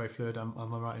not very fluid. I'm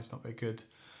right. It's not very good,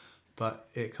 but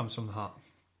it comes from the heart.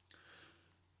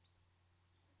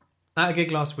 At a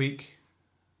gig last week,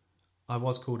 I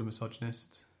was called a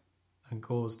misogynist and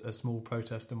caused a small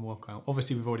protest and walkout.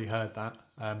 Obviously, we've already heard that,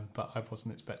 but I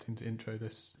wasn't expecting to intro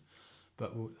this.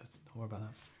 But let's not worry about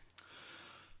that.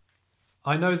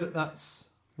 I know that that's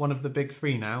one of the big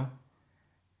three now: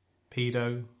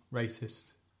 pedo,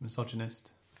 racist,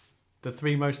 misogynist. The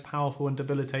three most powerful and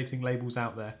debilitating labels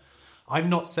out there. I'm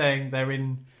not saying they're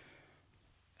in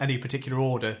any particular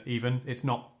order, even. It's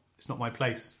not my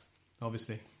place,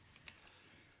 obviously.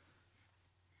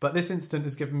 But this incident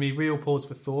has given me real pause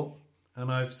for thought,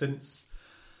 and I've since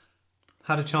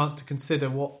had a chance to consider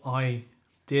what I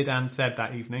did and said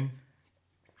that evening,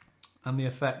 and the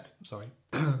effect... Sorry.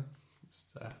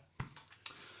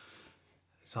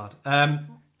 It's hard. And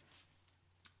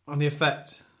the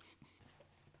effect...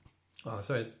 Oh,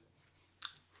 sorry.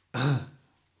 And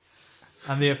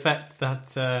the effect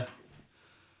that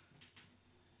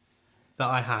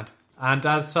I had. And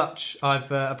as such, I've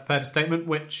prepared a statement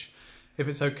which, if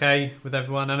it's okay with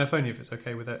everyone, and if only if it's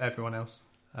okay with everyone else,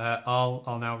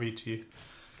 I'll now read to you,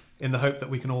 in the hope that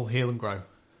we can all heal and grow.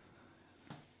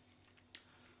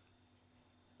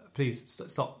 Please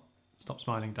stop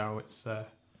smiling, Daryl. It's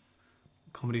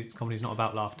comedy's not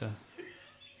about laughter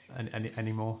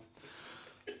anymore.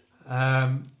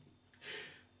 On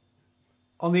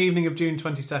the evening of June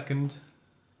 22nd,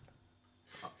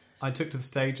 I took to the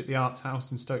stage at the Arts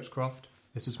House in Stokescroft.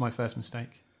 This was my first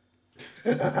mistake.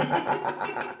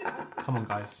 Come on,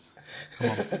 guys.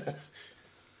 Come on.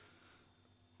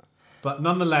 But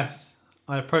nonetheless,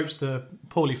 I approached the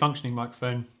poorly functioning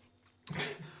microphone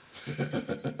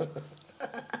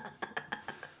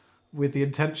with the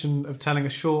intention of telling a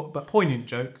short but poignant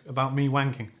joke about me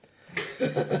wanking.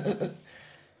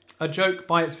 A joke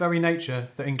by its very nature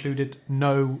that included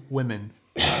no women.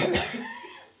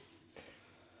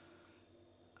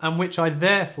 And which I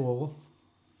therefore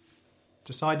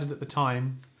decided at the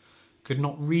time could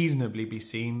not reasonably be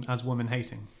seen as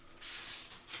woman-hating.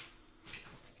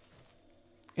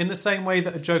 In the same way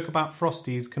that a joke about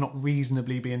Frosties cannot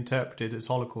reasonably be interpreted as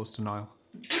Holocaust denial.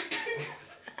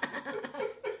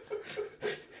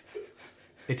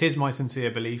 It is my sincere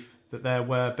belief that there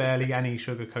were barely any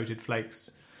sugar-coated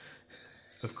flakes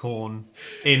of corn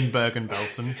in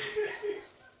Bergen-Belsen.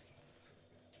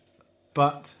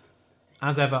 But,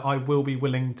 as ever, I will be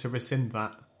willing to rescind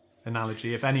that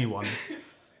analogy if anyone,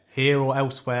 here or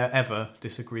elsewhere, ever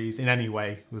disagrees in any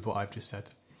way with what I've just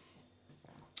said.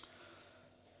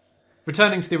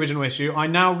 Returning to the original issue, I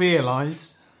now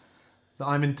realise that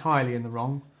I'm entirely in the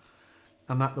wrong,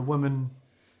 and that the woman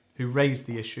who raised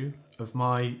the issue of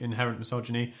my inherent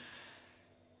misogyny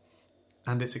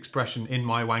and its expression in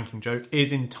my wanking joke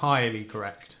is entirely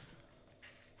correct.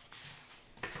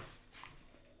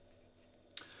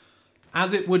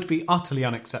 As it would be utterly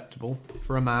unacceptable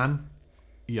for a man,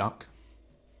 yuck,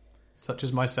 such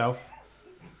as myself,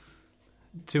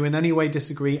 to in any way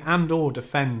disagree and or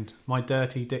defend my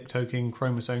dirty, dick-toking,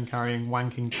 chromosome-carrying,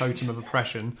 wanking totem of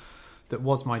oppression that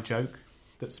was my joke,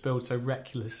 that spilled so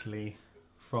recklessly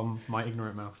from my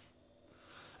ignorant mouth.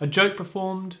 A joke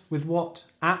performed with what,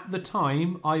 at the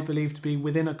time, I believed to be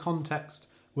within a context,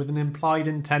 with an implied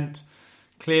intent,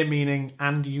 clear meaning,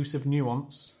 and use of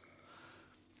nuance.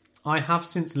 I have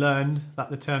since learned that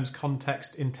the terms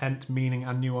context, intent, meaning,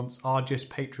 and nuance are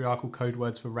just patriarchal code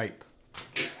words for rape.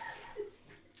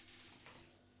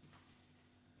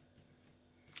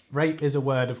 Rape is a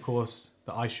word, of course,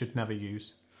 that I should never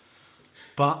use.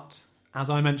 But, as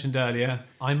I mentioned earlier,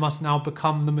 I must now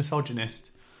become the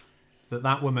misogynist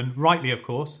that woman, rightly of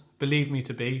course, believed me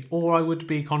to be, or I would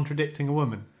be contradicting a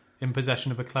woman in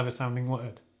possession of a clever-sounding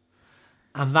word.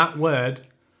 And that word,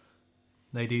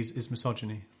 ladies, is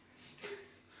misogyny.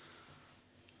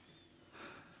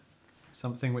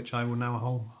 Something which I will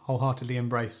now wholeheartedly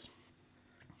embrace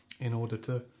in order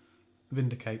to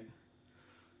vindicate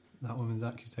that woman's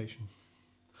accusation.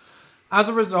 As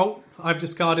a result, I've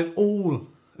discarded all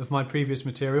of my previous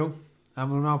material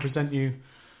and will now present you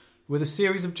with a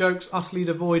series of jokes utterly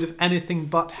devoid of anything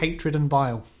but hatred and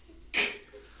bile.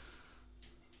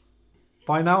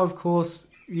 By now, of course,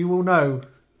 you will know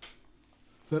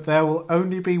that there will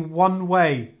only be one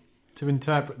way to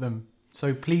interpret them,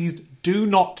 so please do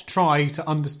not try to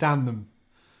understand them.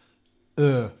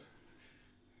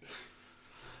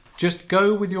 Just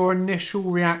go with your initial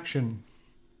reaction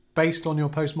based on your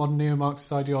postmodern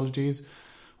neo-Marxist ideologies,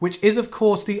 which is, of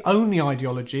course, the only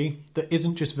ideology that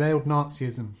isn't just veiled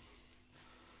Nazism.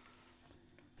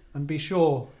 And be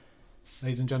sure,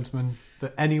 ladies and gentlemen,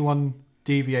 that anyone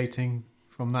deviating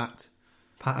from that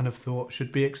pattern of thought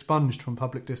should be expunged from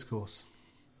public discourse.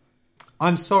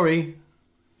 I'm sorry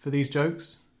for these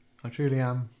jokes. I truly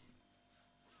am.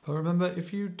 But remember,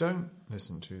 if you don't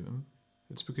listen to them,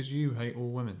 it's because you hate all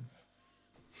women.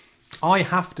 I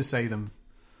have to say them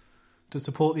to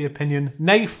support the opinion,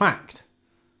 nay fact,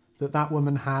 that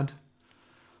woman had,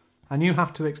 and you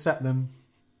have to accept them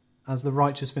as the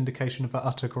righteous vindication of her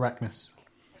utter correctness.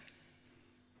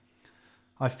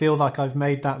 I feel like I've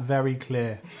made that very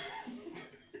clear.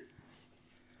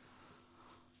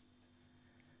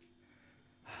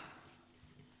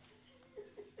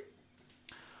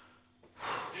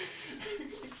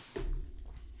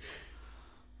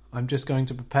 I'm just going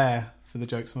to prepare for the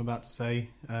jokes I'm about to say.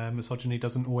 Misogyny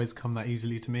doesn't always come that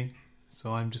easily to me,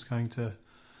 so I'm just going to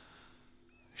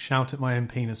shout at my own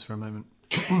penis for a moment.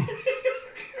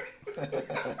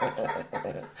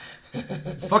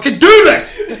 Let's fucking do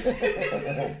this!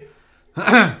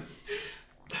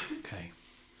 Okay.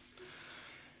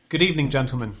 Good evening,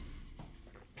 gentlemen.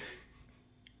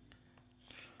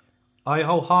 I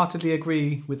wholeheartedly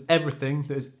agree with everything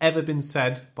that has ever been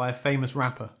said by a famous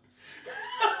rapper.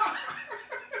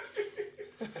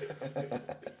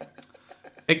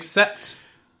 Except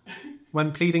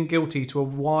when pleading guilty to a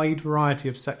wide variety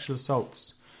of sexual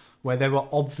assaults, where they were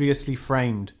obviously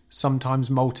framed, sometimes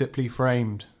multiply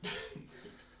framed.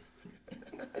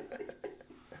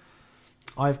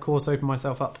 I, of course, open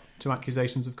myself up to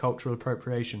accusations of cultural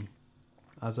appropriation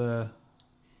of a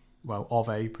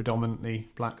predominantly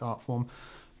black art form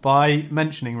by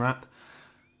mentioning rap,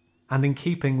 and in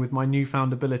keeping with my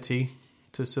newfound ability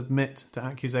to submit to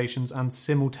accusations and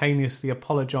simultaneously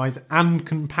apologise and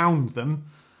compound them,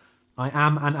 I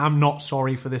am and am not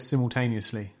sorry for this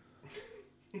simultaneously.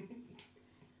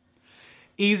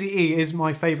 Eazy-E is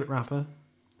my favourite rapper,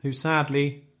 who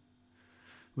sadly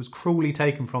was cruelly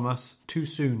taken from us too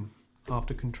soon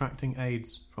after contracting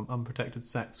AIDS from unprotected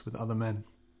sex with other men.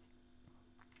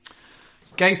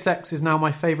 Gay sex is now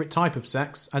my favourite type of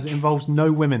sex, as it involves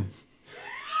no women,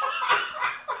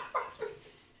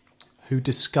 who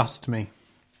disgust me.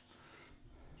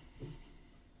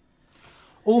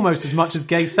 Almost as much as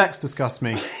gay sex disgusts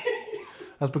me,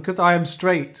 as because I am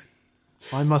straight,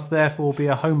 I must therefore be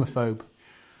a homophobe,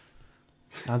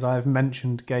 as I have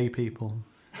mentioned gay people.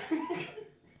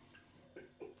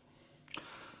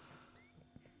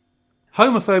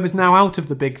 Homophobe is now out of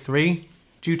the big three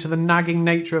due to the nagging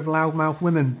nature of loudmouth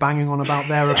women banging on about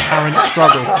their apparent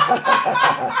struggle.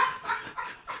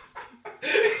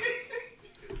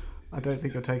 I don't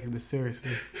think you're taking this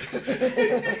seriously.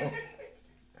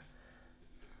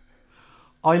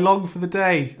 I long for the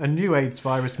day a new AIDS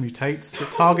virus mutates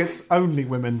that targets only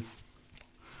women.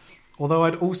 Although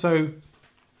I'd also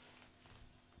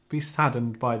be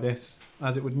saddened by this,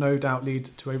 as it would no doubt lead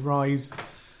to a rise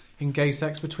in gay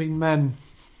sex between men.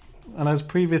 And as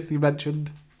previously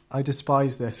mentioned, I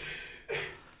despise this.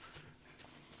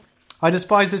 I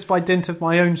despise this by dint of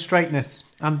my own straightness,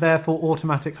 and therefore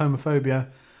automatic homophobia.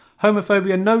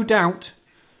 Homophobia, no doubt,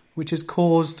 which is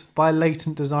caused by a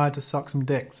latent desire to suck some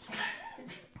dicks.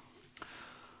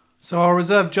 So I'll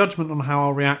reserve judgment on how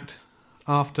I'll react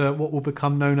after what will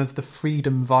become known as the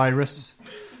freedom virus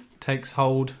takes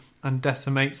hold and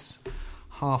decimates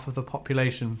half of the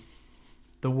population.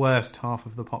 The worst half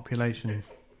of the population.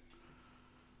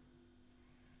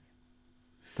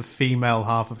 The female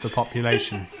half of the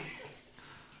population.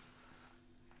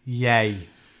 Yay.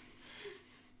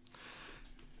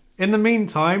 In the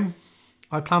meantime,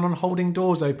 I plan on holding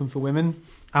doors open for women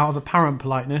out of apparent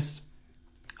politeness,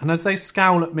 and as they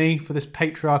scowl at me for this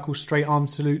patriarchal straight arm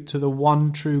salute to the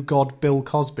one true God, Bill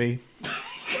Cosby,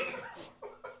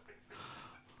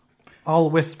 I'll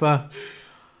whisper,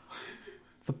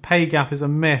 the pay gap is a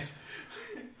myth.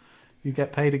 You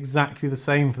get paid exactly the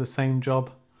same for the same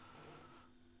job.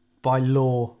 By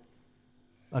law,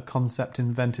 a concept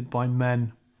invented by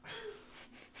men,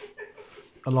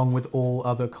 along with all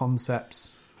other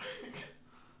concepts,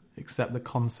 except the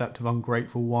concept of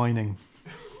ungrateful whining.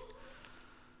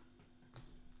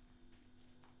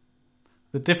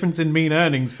 The difference in mean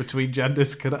earnings between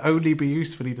genders can only be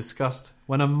usefully discussed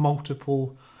when a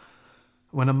multitude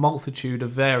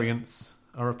of variants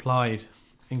are applied,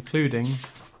 including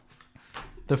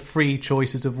the free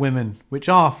choices of women, which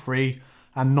are free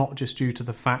and not just due to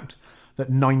the fact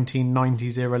that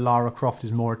 1990s era Lara Croft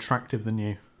is more attractive than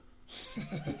you.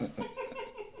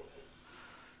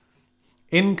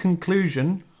 In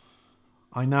conclusion,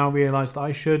 I now realise that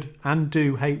I should and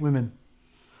do hate women,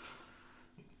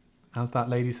 as that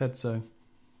lady said so.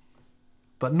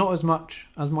 But not as much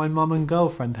as my mum and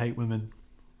girlfriend hate women,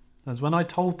 as when I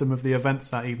told them of the events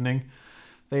that evening,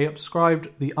 they ascribed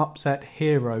the upset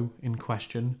hero in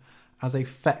question as a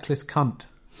feckless cunt.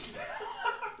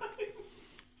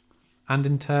 And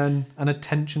in turn, an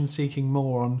attention-seeking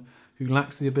moron who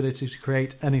lacks the ability to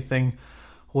create anything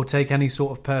or take any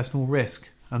sort of personal risk,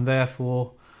 and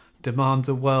therefore demands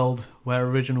a world where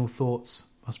original thoughts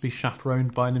must be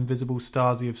chaperoned by an invisible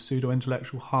Stasi of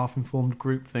pseudo-intellectual half-informed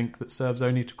groupthink that serves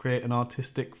only to create an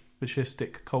artistic,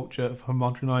 fascistic culture of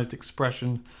homogenised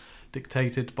expression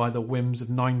dictated by the whims of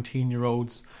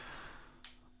 19-year-olds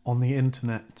on the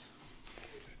internet.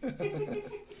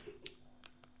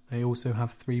 They also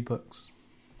have 3 books.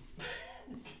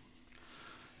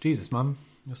 Jesus, Mum,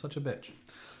 you're such a bitch.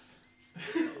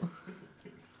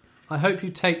 I hope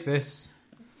you take this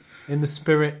in the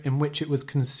spirit in which it was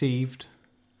conceived.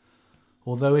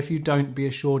 Although if you don't, be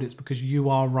assured it's because you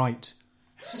are right.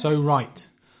 So right.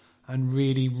 And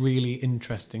really, really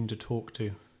interesting to talk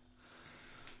to.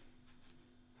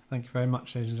 Thank you very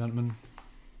much, ladies and gentlemen.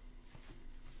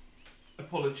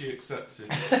 Apology accepted.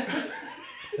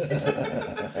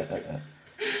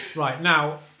 Right,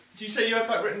 now... Did you say you had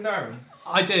that written down?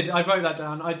 I did. I wrote that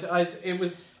down. I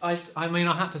mean,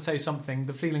 I had to say something.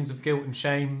 The feelings of guilt and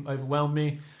shame overwhelmed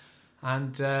me.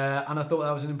 And I thought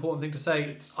that was an important thing to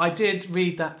say. I did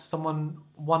read that to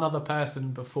one other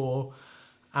person before,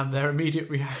 and their immediate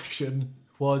reaction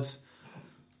was,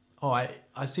 "Oh, I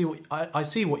see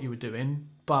what you were doing,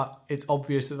 but it's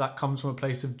obvious that comes from a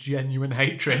place of genuine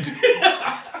hatred."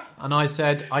 And I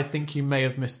said, "I think you may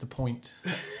have missed the point."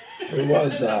 Who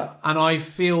was that? And I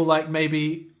feel like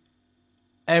maybe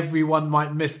everyone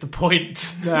might miss the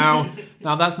point now.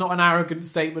 Now, that's not an arrogant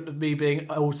statement of me being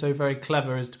also very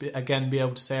clever as to be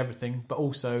able to say everything. But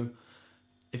also,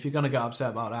 if you're going to get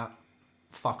upset about that,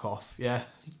 fuck off. Yeah,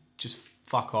 just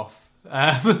fuck off.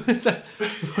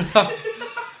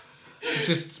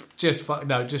 Just fuck.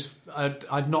 No, just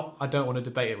I don't want to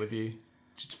debate it with you.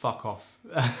 Just fuck off.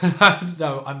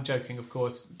 No, I'm joking. Of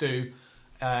course, do.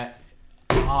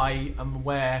 I am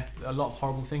aware that a lot of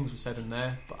horrible things were said in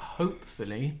there, but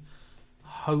hopefully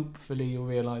you'll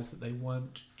realise that they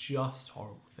weren't just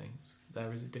horrible things.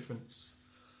 There is a difference,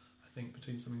 I think,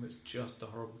 between something that's just a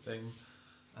horrible thing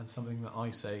and something that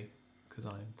I say because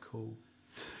I am cool.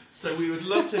 So we would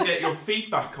love to get your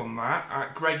feedback on that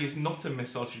at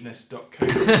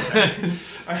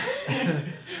gregisnotamisogynist.co.uk.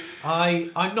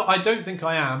 I'm not. I don't think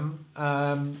I am.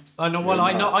 I know. Well,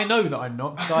 You're not. I know that I'm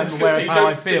not because I'm aware of how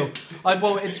I feel.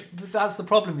 That's the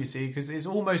problem, you see, because it's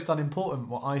almost unimportant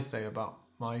what I say about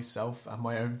myself and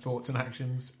my own thoughts and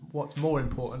actions. What's more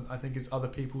important, I think, is other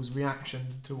people's reaction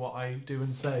to what I do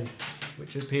and say,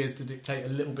 which appears to dictate a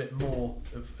little bit more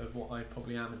of what I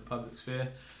probably am in the public sphere.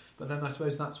 But then I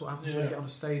suppose that's what happens when you get on a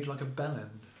stage like a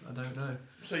bellend. I don't know.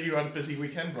 So you had a busy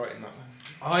weekend writing that then?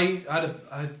 I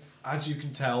had as you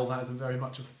can tell, that is very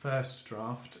much a first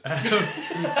draft,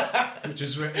 which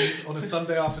is written on a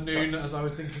Sunday afternoon as I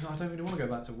was thinking, I don't really want to go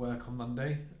back to work on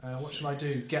Monday. What shall I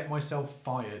do? Get myself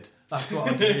fired. That's what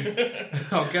I'll do.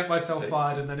 I'll get myself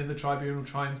fired and then in the tribunal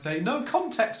try and say, no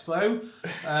context though.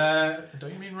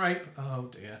 Don't you mean rape? Oh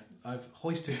dear. I've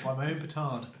hoisted by my own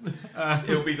petard.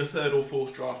 It'll be the 3rd or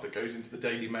 4th draft that goes into the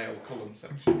Daily Mail column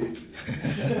section.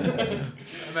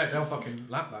 Mate, they'll fucking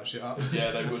lap that shit up.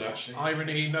 Yeah, they would actually.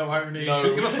 Irony, no irony, No.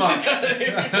 couldn't give a fuck.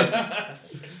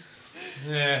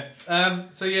 Yeah.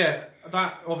 So yeah,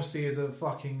 that obviously is a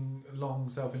fucking long,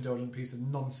 self-indulgent piece of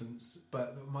nonsense.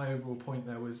 But my overall point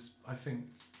there was, I think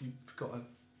you've got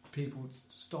people to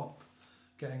stop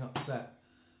getting upset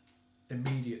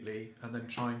immediately and then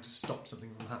trying to stop something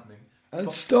from happening.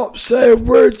 And stop saying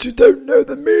words you don't know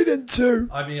the meaning to.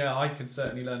 I mean, yeah, I can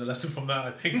certainly learn a lesson from that,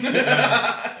 I think.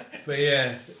 But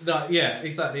yeah, no, yeah,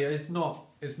 exactly. It's not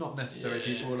it's not necessary.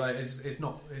 People like it's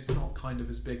not kind of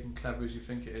as big and clever as you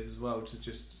think it is as well to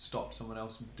just stop someone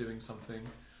else from doing something.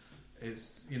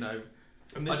 Is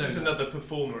And this is another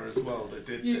performer as well that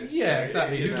did this. Yeah, so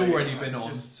exactly. Who'd already been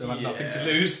on, so had nothing to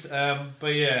lose.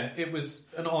 But yeah, it was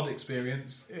an odd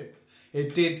experience.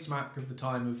 It did smack of the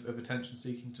time of attention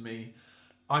seeking to me.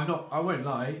 I won't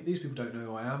lie, these people don't know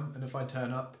who I am, and if I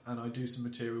turn up and I do some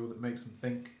material that makes them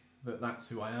think that that's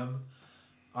who I am,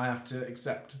 I have to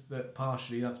accept that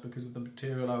partially that's because of the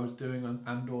material I was doing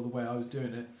and or the way I was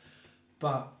doing it.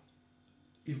 But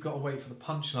you've got to wait for the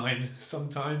punchline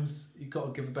sometimes. You've got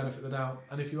to give the benefit of the doubt.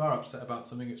 And if you are upset about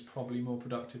something, it's probably more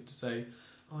productive to say,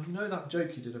 oh, that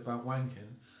joke you did about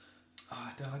wanking?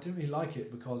 I didn't really like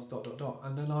it because ...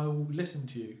 And then I will listen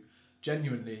to you,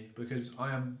 genuinely, because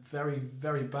I am very,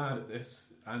 very bad at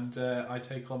this, and I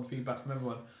take on feedback from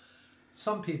everyone.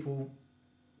 Some people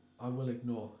I will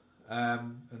ignore.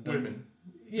 Women?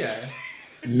 Yeah.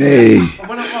 Me.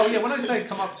 When I say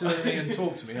come up to me and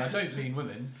talk to me, I don't mean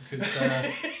women, because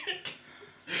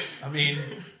I'm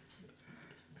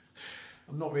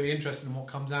not really interested in what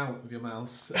comes out of your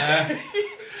mouths.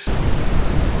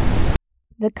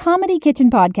 The Comedy Kitchen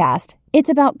Podcast. It's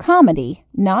about comedy,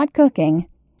 not cooking.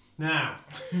 Now,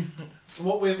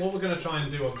 what we're going to try and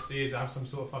do, obviously, is have some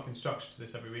sort of fucking structure to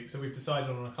this every week. So we've decided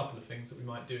on a couple of things that we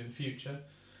might do in the future.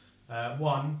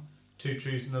 One, 2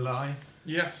 Truths and a Lie.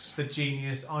 Yes. The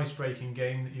genius ice-breaking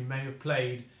game that you may have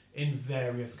played in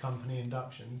various company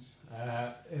inductions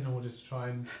in order to try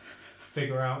and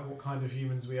figure out what kind of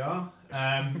humans we are.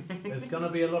 There's going to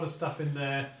be a lot of stuff in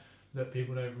there that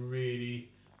people don't really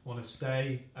want to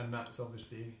say, and that's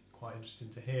obviously quite interesting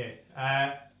to hear.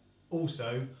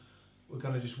 Also, we're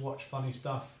going to just watch funny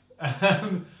stuff.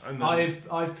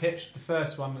 I've pitched the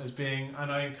first one as being,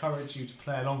 and I encourage you to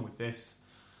play along with this.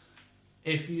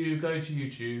 If you go to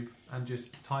YouTube and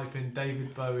just type in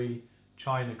David Bowie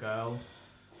China Girl,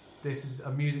 this is a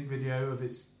music video of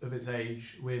its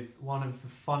age with one of the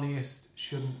funniest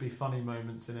shouldn't be funny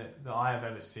moments in it that I have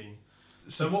ever seen.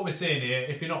 So what we're seeing here,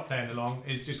 if you're not playing along,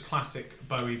 is just classic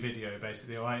Bowie video,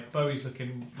 basically. All right, Bowie's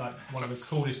looking like one of the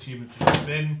coolest humans he's ever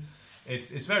been.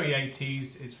 It's very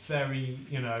 80s. It's very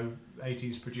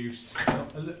 80s produced.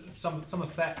 Some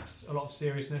effects, a lot of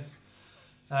seriousness.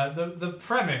 The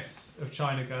premise of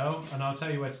China Girl, and I'll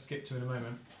tell you where to skip to in a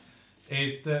moment,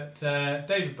 is that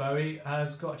David Bowie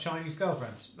has got a Chinese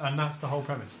girlfriend, and that's the whole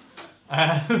premise.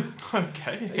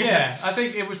 Okay. Yeah, I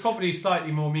think it was probably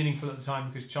slightly more meaningful at the time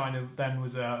because China then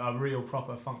was a real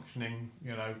proper functioning,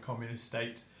 communist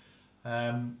state.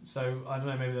 So I don't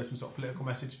know, maybe there's some sort of political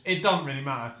message. It doesn't really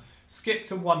matter. Skip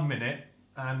to 1 minute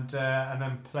and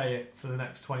then play it for the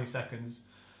next 20 seconds.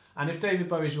 And if David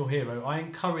Bowie is your hero, I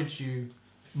encourage you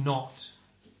not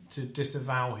to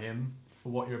disavow him for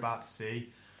what you're about to see.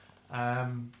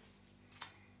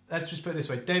 Let's just put it this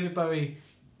way. David Bowie,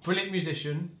 brilliant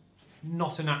musician,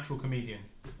 not a natural comedian.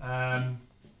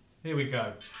 Here we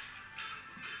go.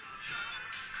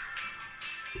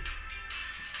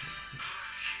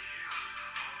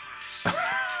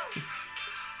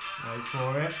 Wait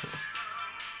for it.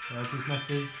 There's his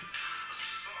message.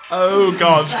 Oh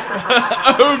God!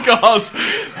 Oh God!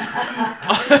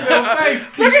 His little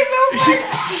face! Look at his little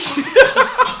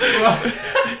face!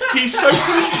 He's so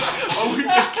cool. Oh, we've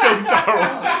just killed Daryl.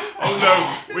 Oh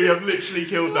no, we have literally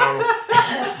killed Daryl.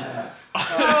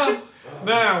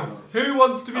 Now, who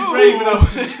wants to be brave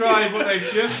enough to describe what they've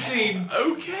just seen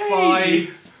by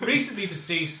recently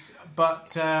deceased,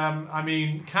 but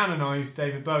canonised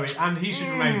David Bowie, and he should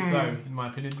remain so, in my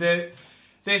opinion. It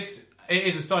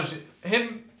is astonishing.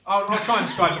 I'll try and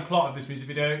describe the plot of this music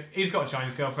video. He's got a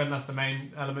Chinese girlfriend, that's the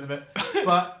main element of it,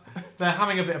 but they're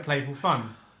having a bit of playful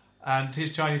fun, and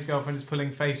his Chinese girlfriend is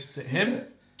pulling faces at him,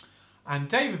 and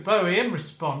David Bowie, in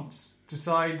response,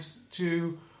 decides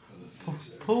to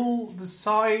pull the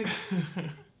sides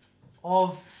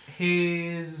of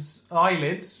his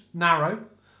eyelids, narrow,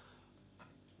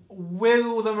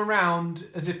 wiggle them around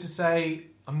as if to say,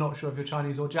 I'm not sure if you're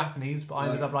Chinese or Japanese, but I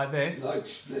ended up like this. Like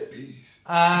split peas.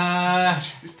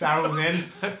 Daryl's in.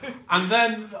 And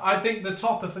then I think the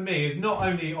topper for me is not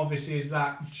only, obviously, is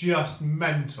that just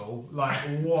mental, like,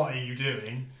 what are you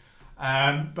doing?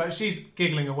 But she's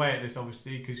giggling away at this,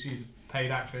 obviously, because she's a paid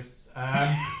actress.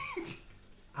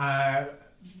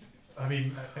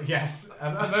 Yes,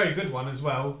 a very good one as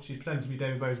well. She's pretending to be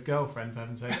David Bowie's girlfriend, for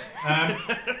heaven's sake.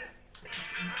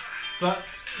 But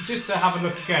just to have a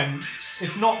look again,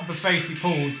 it's not the face he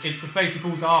pulls, it's the face he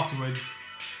pulls afterwards,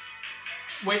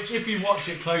 which, if you watch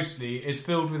it closely, is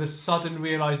filled with a sudden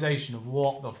realisation of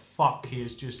what the fuck he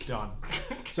has just done.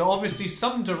 So obviously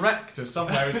some director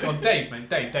somewhere has gone, Dave, I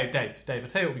tell you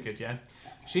what would be good, yeah?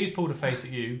 she's pulled a face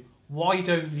at you. Why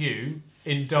don't you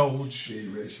indulge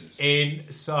in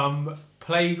some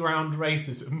playground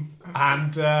racism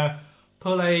and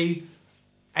pull a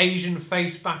Asian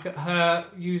face back at her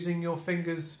using your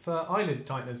fingers for eyelid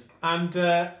tighteners? And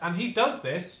he does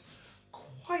this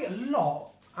quite a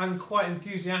lot and quite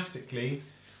enthusiastically,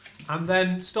 and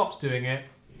then stops doing it,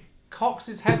 cocks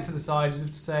his head to the side as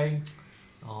if to say,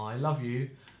 "Oh, I love you,"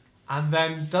 and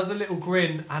then does a little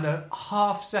grin and a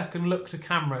half-second look to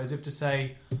camera as if to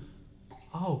say,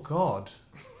 "Oh, God,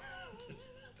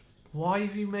 why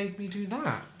have you made me do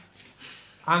that?"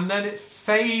 And then it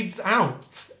fades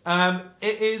out.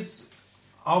 It is,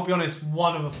 I'll be honest,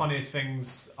 one of the funniest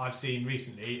things I've seen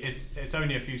recently. It's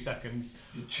only a few seconds.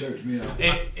 It choked me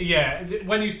out.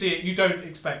 When you see it, you don't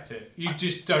expect it. You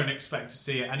just don't expect to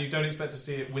see it, and you don't expect to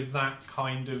see it with that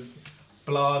kind of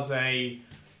blasé,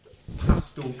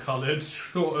 pastel-coloured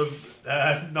sort of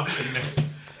nothingness.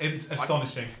 It's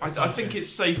astonishing. I think it's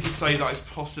safe to say that it's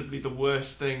possibly the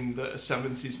worst thing that a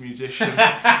 70s musician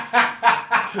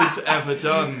has ever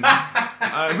done.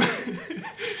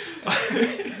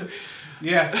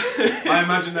 Yes, I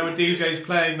imagine there were DJs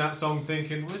playing that song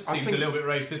thinking, well, this seems a little bit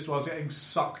racist whilst getting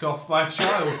sucked off by a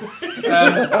child.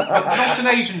 Not an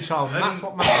Asian child, and that's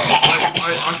what matters.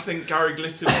 I think Gary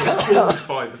Glitter was appalled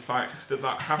by the fact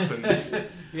that happened.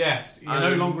 Yes, you're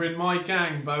no longer in my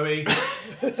gang, Bowie.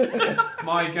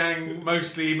 My gang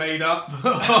mostly made up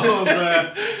of...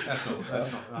 that's not...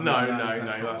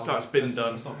 That's been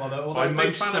done. That's not bother. Although I'm a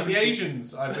big fan of the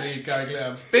Asians, I believe, Gary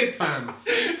Glitter. Big fan.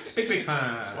 Big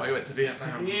fan. That's why he went to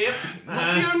Vietnam. Yep.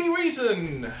 Not the only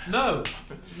reason. No.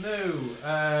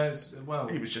 Well...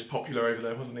 He was just popular over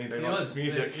there, wasn't he? They liked his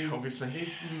music,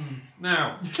 obviously.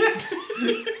 Now...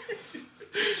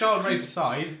 Child rape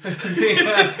aside,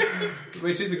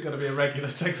 which isn't going to be a regular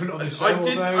segment on the show. I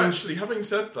did actually, having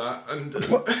said that, and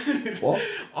what?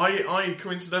 I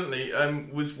coincidentally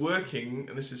was working,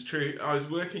 and this is true. I was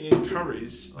working in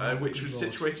Curry's, which was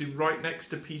situated right next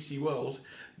to PC World,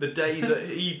 the day that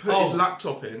he put his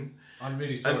laptop in. I'm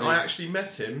really sorry. And I actually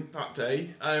met him that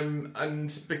day,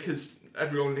 and because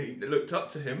everyone looked up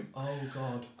to him. Oh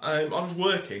God! I was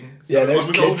working. So I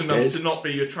was old enough to not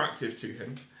be attractive to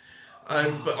him.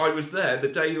 But I was there the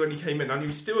day when he came in, and he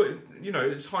was still,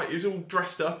 his height. He was all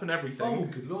dressed up and everything. Oh,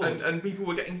 good Lord! And people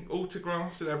were getting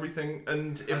autographs and everything.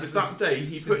 And it was that day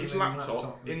he put his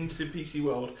laptop into PC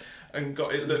World and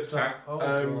got it looked at. Oh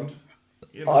God!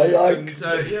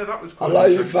 That was. I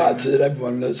like the fact that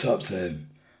everyone looks up to him.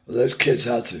 Well, those kids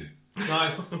had to.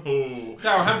 Nice.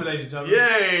 Daryl Hammer, ladies and gentlemen.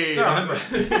 Yay! Daryl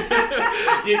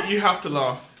Hammer. You have to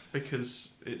laugh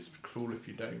because it's cruel if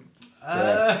you don't.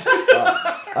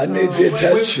 I need the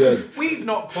attention. We've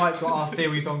not quite got our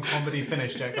theories on comedy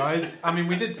finished yet, guys. I mean,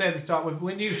 we did say at the start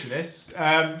we're new to this,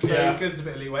 so it gives a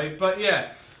bit of leeway. But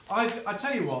yeah, I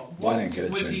tell you what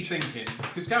was he thinking?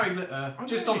 Because Gary Glitter,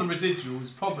 just on the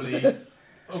residuals, probably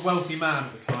a wealthy man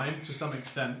at the time to some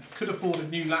extent, could afford a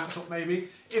new laptop maybe.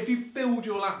 If you filled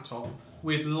your laptop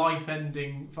with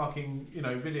life-ending fucking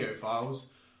video files,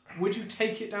 would you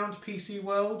take it down to PC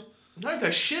World? No,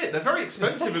 they're shit. They're very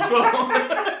expensive as well.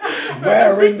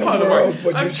 Where in the world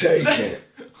would you take it?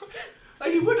 Oh,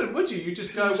 you wouldn't, would you? You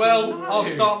just go, I'll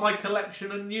start my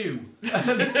collection anew.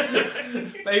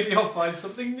 Maybe I'll find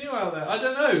something new out there. I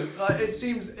don't know. It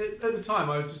seems, at the time,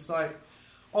 I was just like,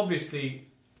 obviously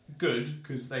good,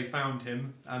 because they found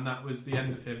him, and that was the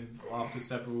end of him after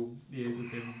several years of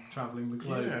him travelling the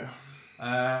globe.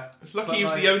 Yeah. It's lucky he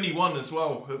was the only one as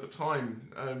well at the time,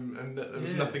 and there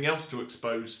was nothing else to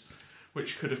expose,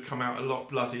 which could have come out a lot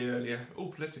bloody earlier. Oh,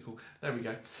 political. There we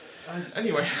go.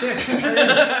 Anyway. Yes.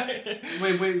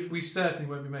 We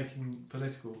certainly won't be making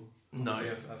political. No.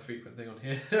 A frequent thing on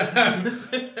here.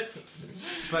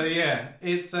 But yeah,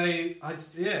 it's a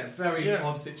very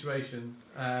odd situation.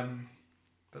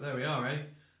 But there we are, eh?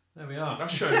 There we are.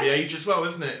 That's showing me age as well,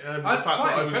 isn't it? That's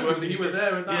quite incredible that you were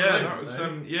there at that moment. That was.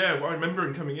 Well, I remember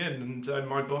him coming in, and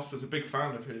my boss was a big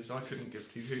fan of his. I couldn't give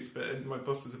two hoots, but my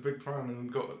boss was a big fan and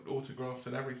got autographs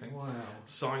and everything. Wow.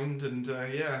 Signed, and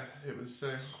it was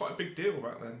quite a big deal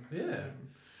back then. Yeah.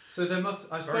 So there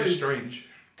must, I suppose, very strange.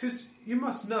 Because you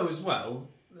must know as well.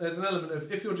 There's an element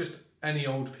of if you're just any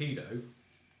old pedo,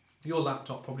 your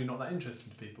laptop probably not that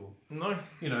interesting to people. No.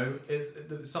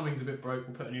 Something's a bit broke,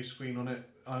 we'll put a new screen on it,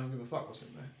 I don't give a fuck what's in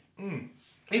there.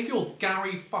 If you're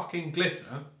Gary fucking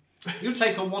Glitter, you'll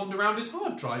take a wander around his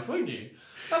hard drive, won't you?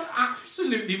 That's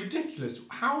absolutely ridiculous.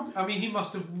 He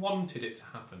must have wanted it to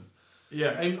happen.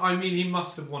 Yeah. He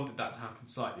must have wanted that to happen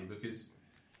slightly, because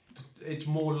it's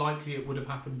more likely it would have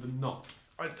happened than not.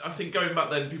 I think going back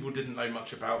then, people didn't know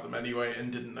much about them anyway,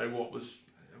 and didn't know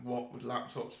what with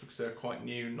laptops because they're quite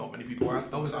new. Not many people had them.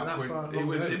 Oh, was at it that point. far? It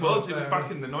was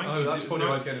back in the 90s. Oh, that's probably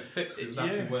why I was nice. getting it fixed. It was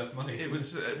actually worth money. It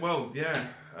was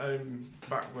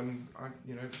back when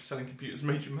selling computers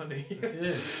made you money.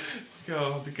 Yeah.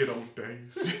 God, the good old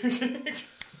days.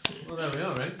 Well, there we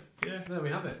are, right? Yeah, there we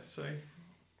have it. So,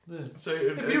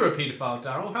 if you were a paedophile,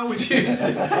 Daryl, how would you?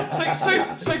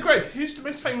 so Greg, who's the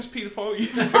most famous paedophile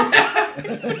you've let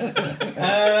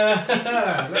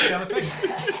me have a think.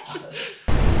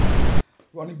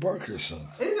 Ronnie Barker's son.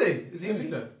 Is he? Is he a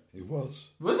pedo? He was.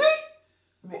 Was he?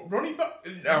 Ronnie Barker?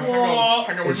 Hang on.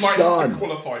 His We might son. have to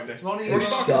qualify this. Ronnie Barker's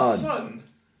son. son.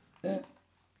 Yeah.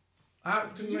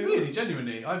 Did you really?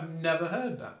 Genuinely? I've never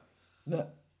heard that. No.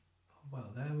 Well,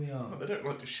 there we are. Well, they don't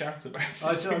like to shout about it.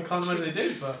 I can't imagine they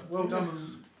do, but well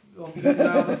done on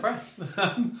the press.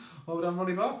 Well done,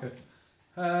 Ronnie Barker.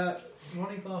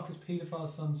 Ronnie Barker's paedophile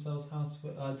son sells house.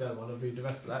 I don't want to read the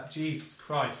rest of that. Jesus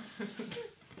Christ.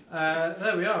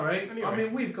 There we are, right? Anyway. I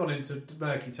mean, we've gone into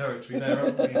murky territory there,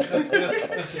 haven't we? Let's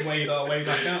just wade our way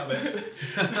back out of it.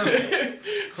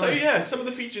 So some of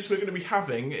the features we're going to be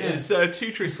having is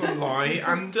Two Truths, One Lie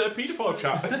and paedophile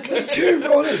chat. The two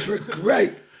Ronnies were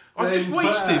great. I've just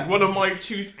wasted one of my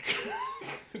two.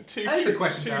 Here's a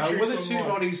question, Daryl. Were the two One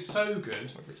Lie. Ronnies so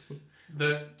good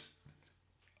that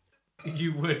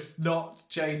you would not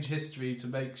change history to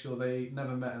make sure they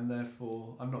never met and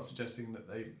therefore... I'm not suggesting that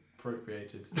they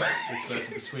procreated this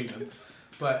person between them,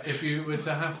 but if you were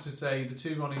to have to say the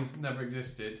two Ronnies never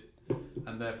existed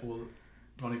and therefore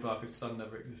Ronnie Barker's son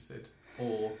never existed,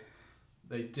 or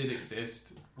they did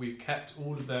exist, we've kept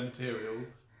all of their material,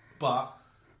 but...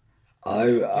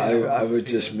 I would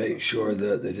just make sure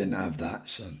that they didn't have that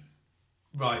son.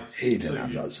 Right. He didn't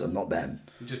have that son, not them.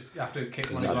 You just have to kick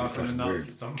 'Cause Ronnie that'd be Barker in the fucking nuts weird.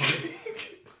 at some point.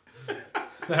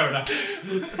 Fair enough.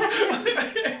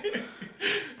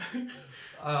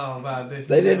 Oh man, this...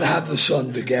 They didn't have the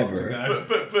son together.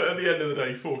 But at the end of the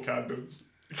day, 4 candles.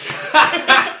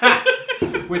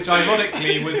 Which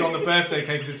ironically was on the birthday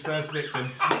cake of his first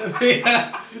victim.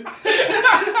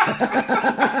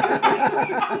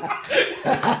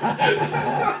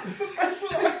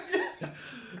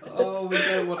 Oh, we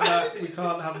don't want that. We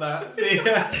can't have that.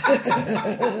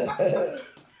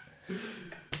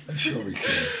 I'm sure we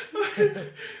can.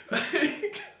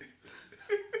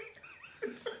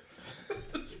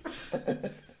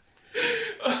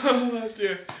 Oh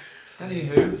dear.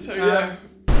 Anywho, So yeah.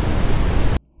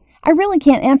 I really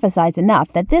can't emphasize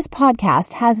enough that this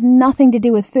podcast has nothing to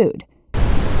do with food.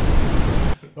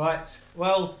 right.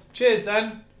 Well, cheers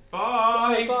then.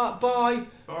 Bye. Bye. Bye.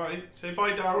 Bye. Say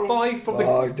bye, Daryl. Bye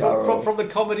Daryl. from the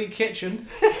comedy kitchen.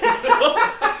 The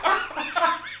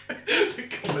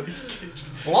comedy kitchen.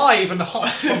 Live and hot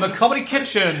from the comedy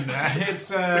kitchen. It's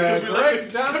Because we left Greg,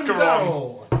 the Dan, and cooker on.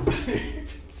 Daryl.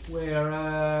 We're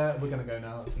gonna go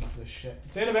now. That's enough of this shit.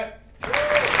 See you in a bit.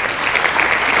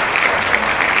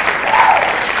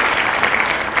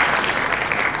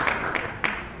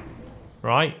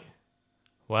 Right.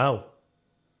 Well,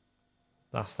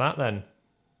 that's that then.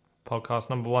 Podcast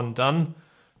number 1 done.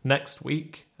 Next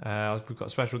week, we've got a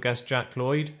special guest, Jack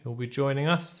Lloyd, who'll be joining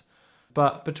us.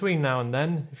 But between now and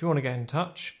then, if you want to get in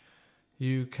touch,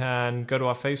 you can go to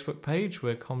our Facebook page.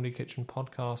 We're Comedy Kitchen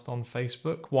Podcast on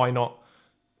Facebook. Why not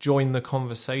join the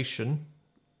conversation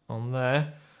on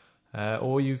there?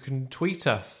 Or you can tweet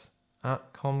us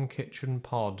at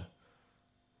ComKitchenPod.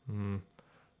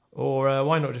 Or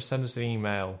why not just send us an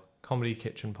email,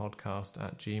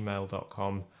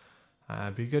 comedykitchenpodcast@gmail.com.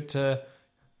 It'd be good to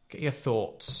get your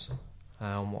thoughts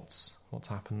on what's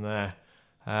happened there.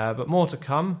 But more to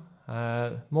come,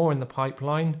 more in the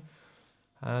pipeline.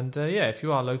 And if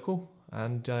you are local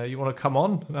and you want to come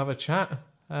on and have a chat,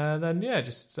 then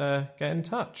just get in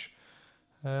touch.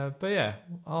 I'll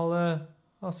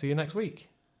see you next week.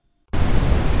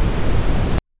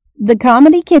 The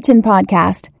Comedy Kitchen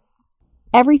Podcast.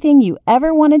 Everything you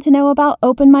ever wanted to know about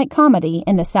open mic comedy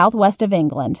in the southwest of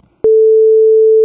England.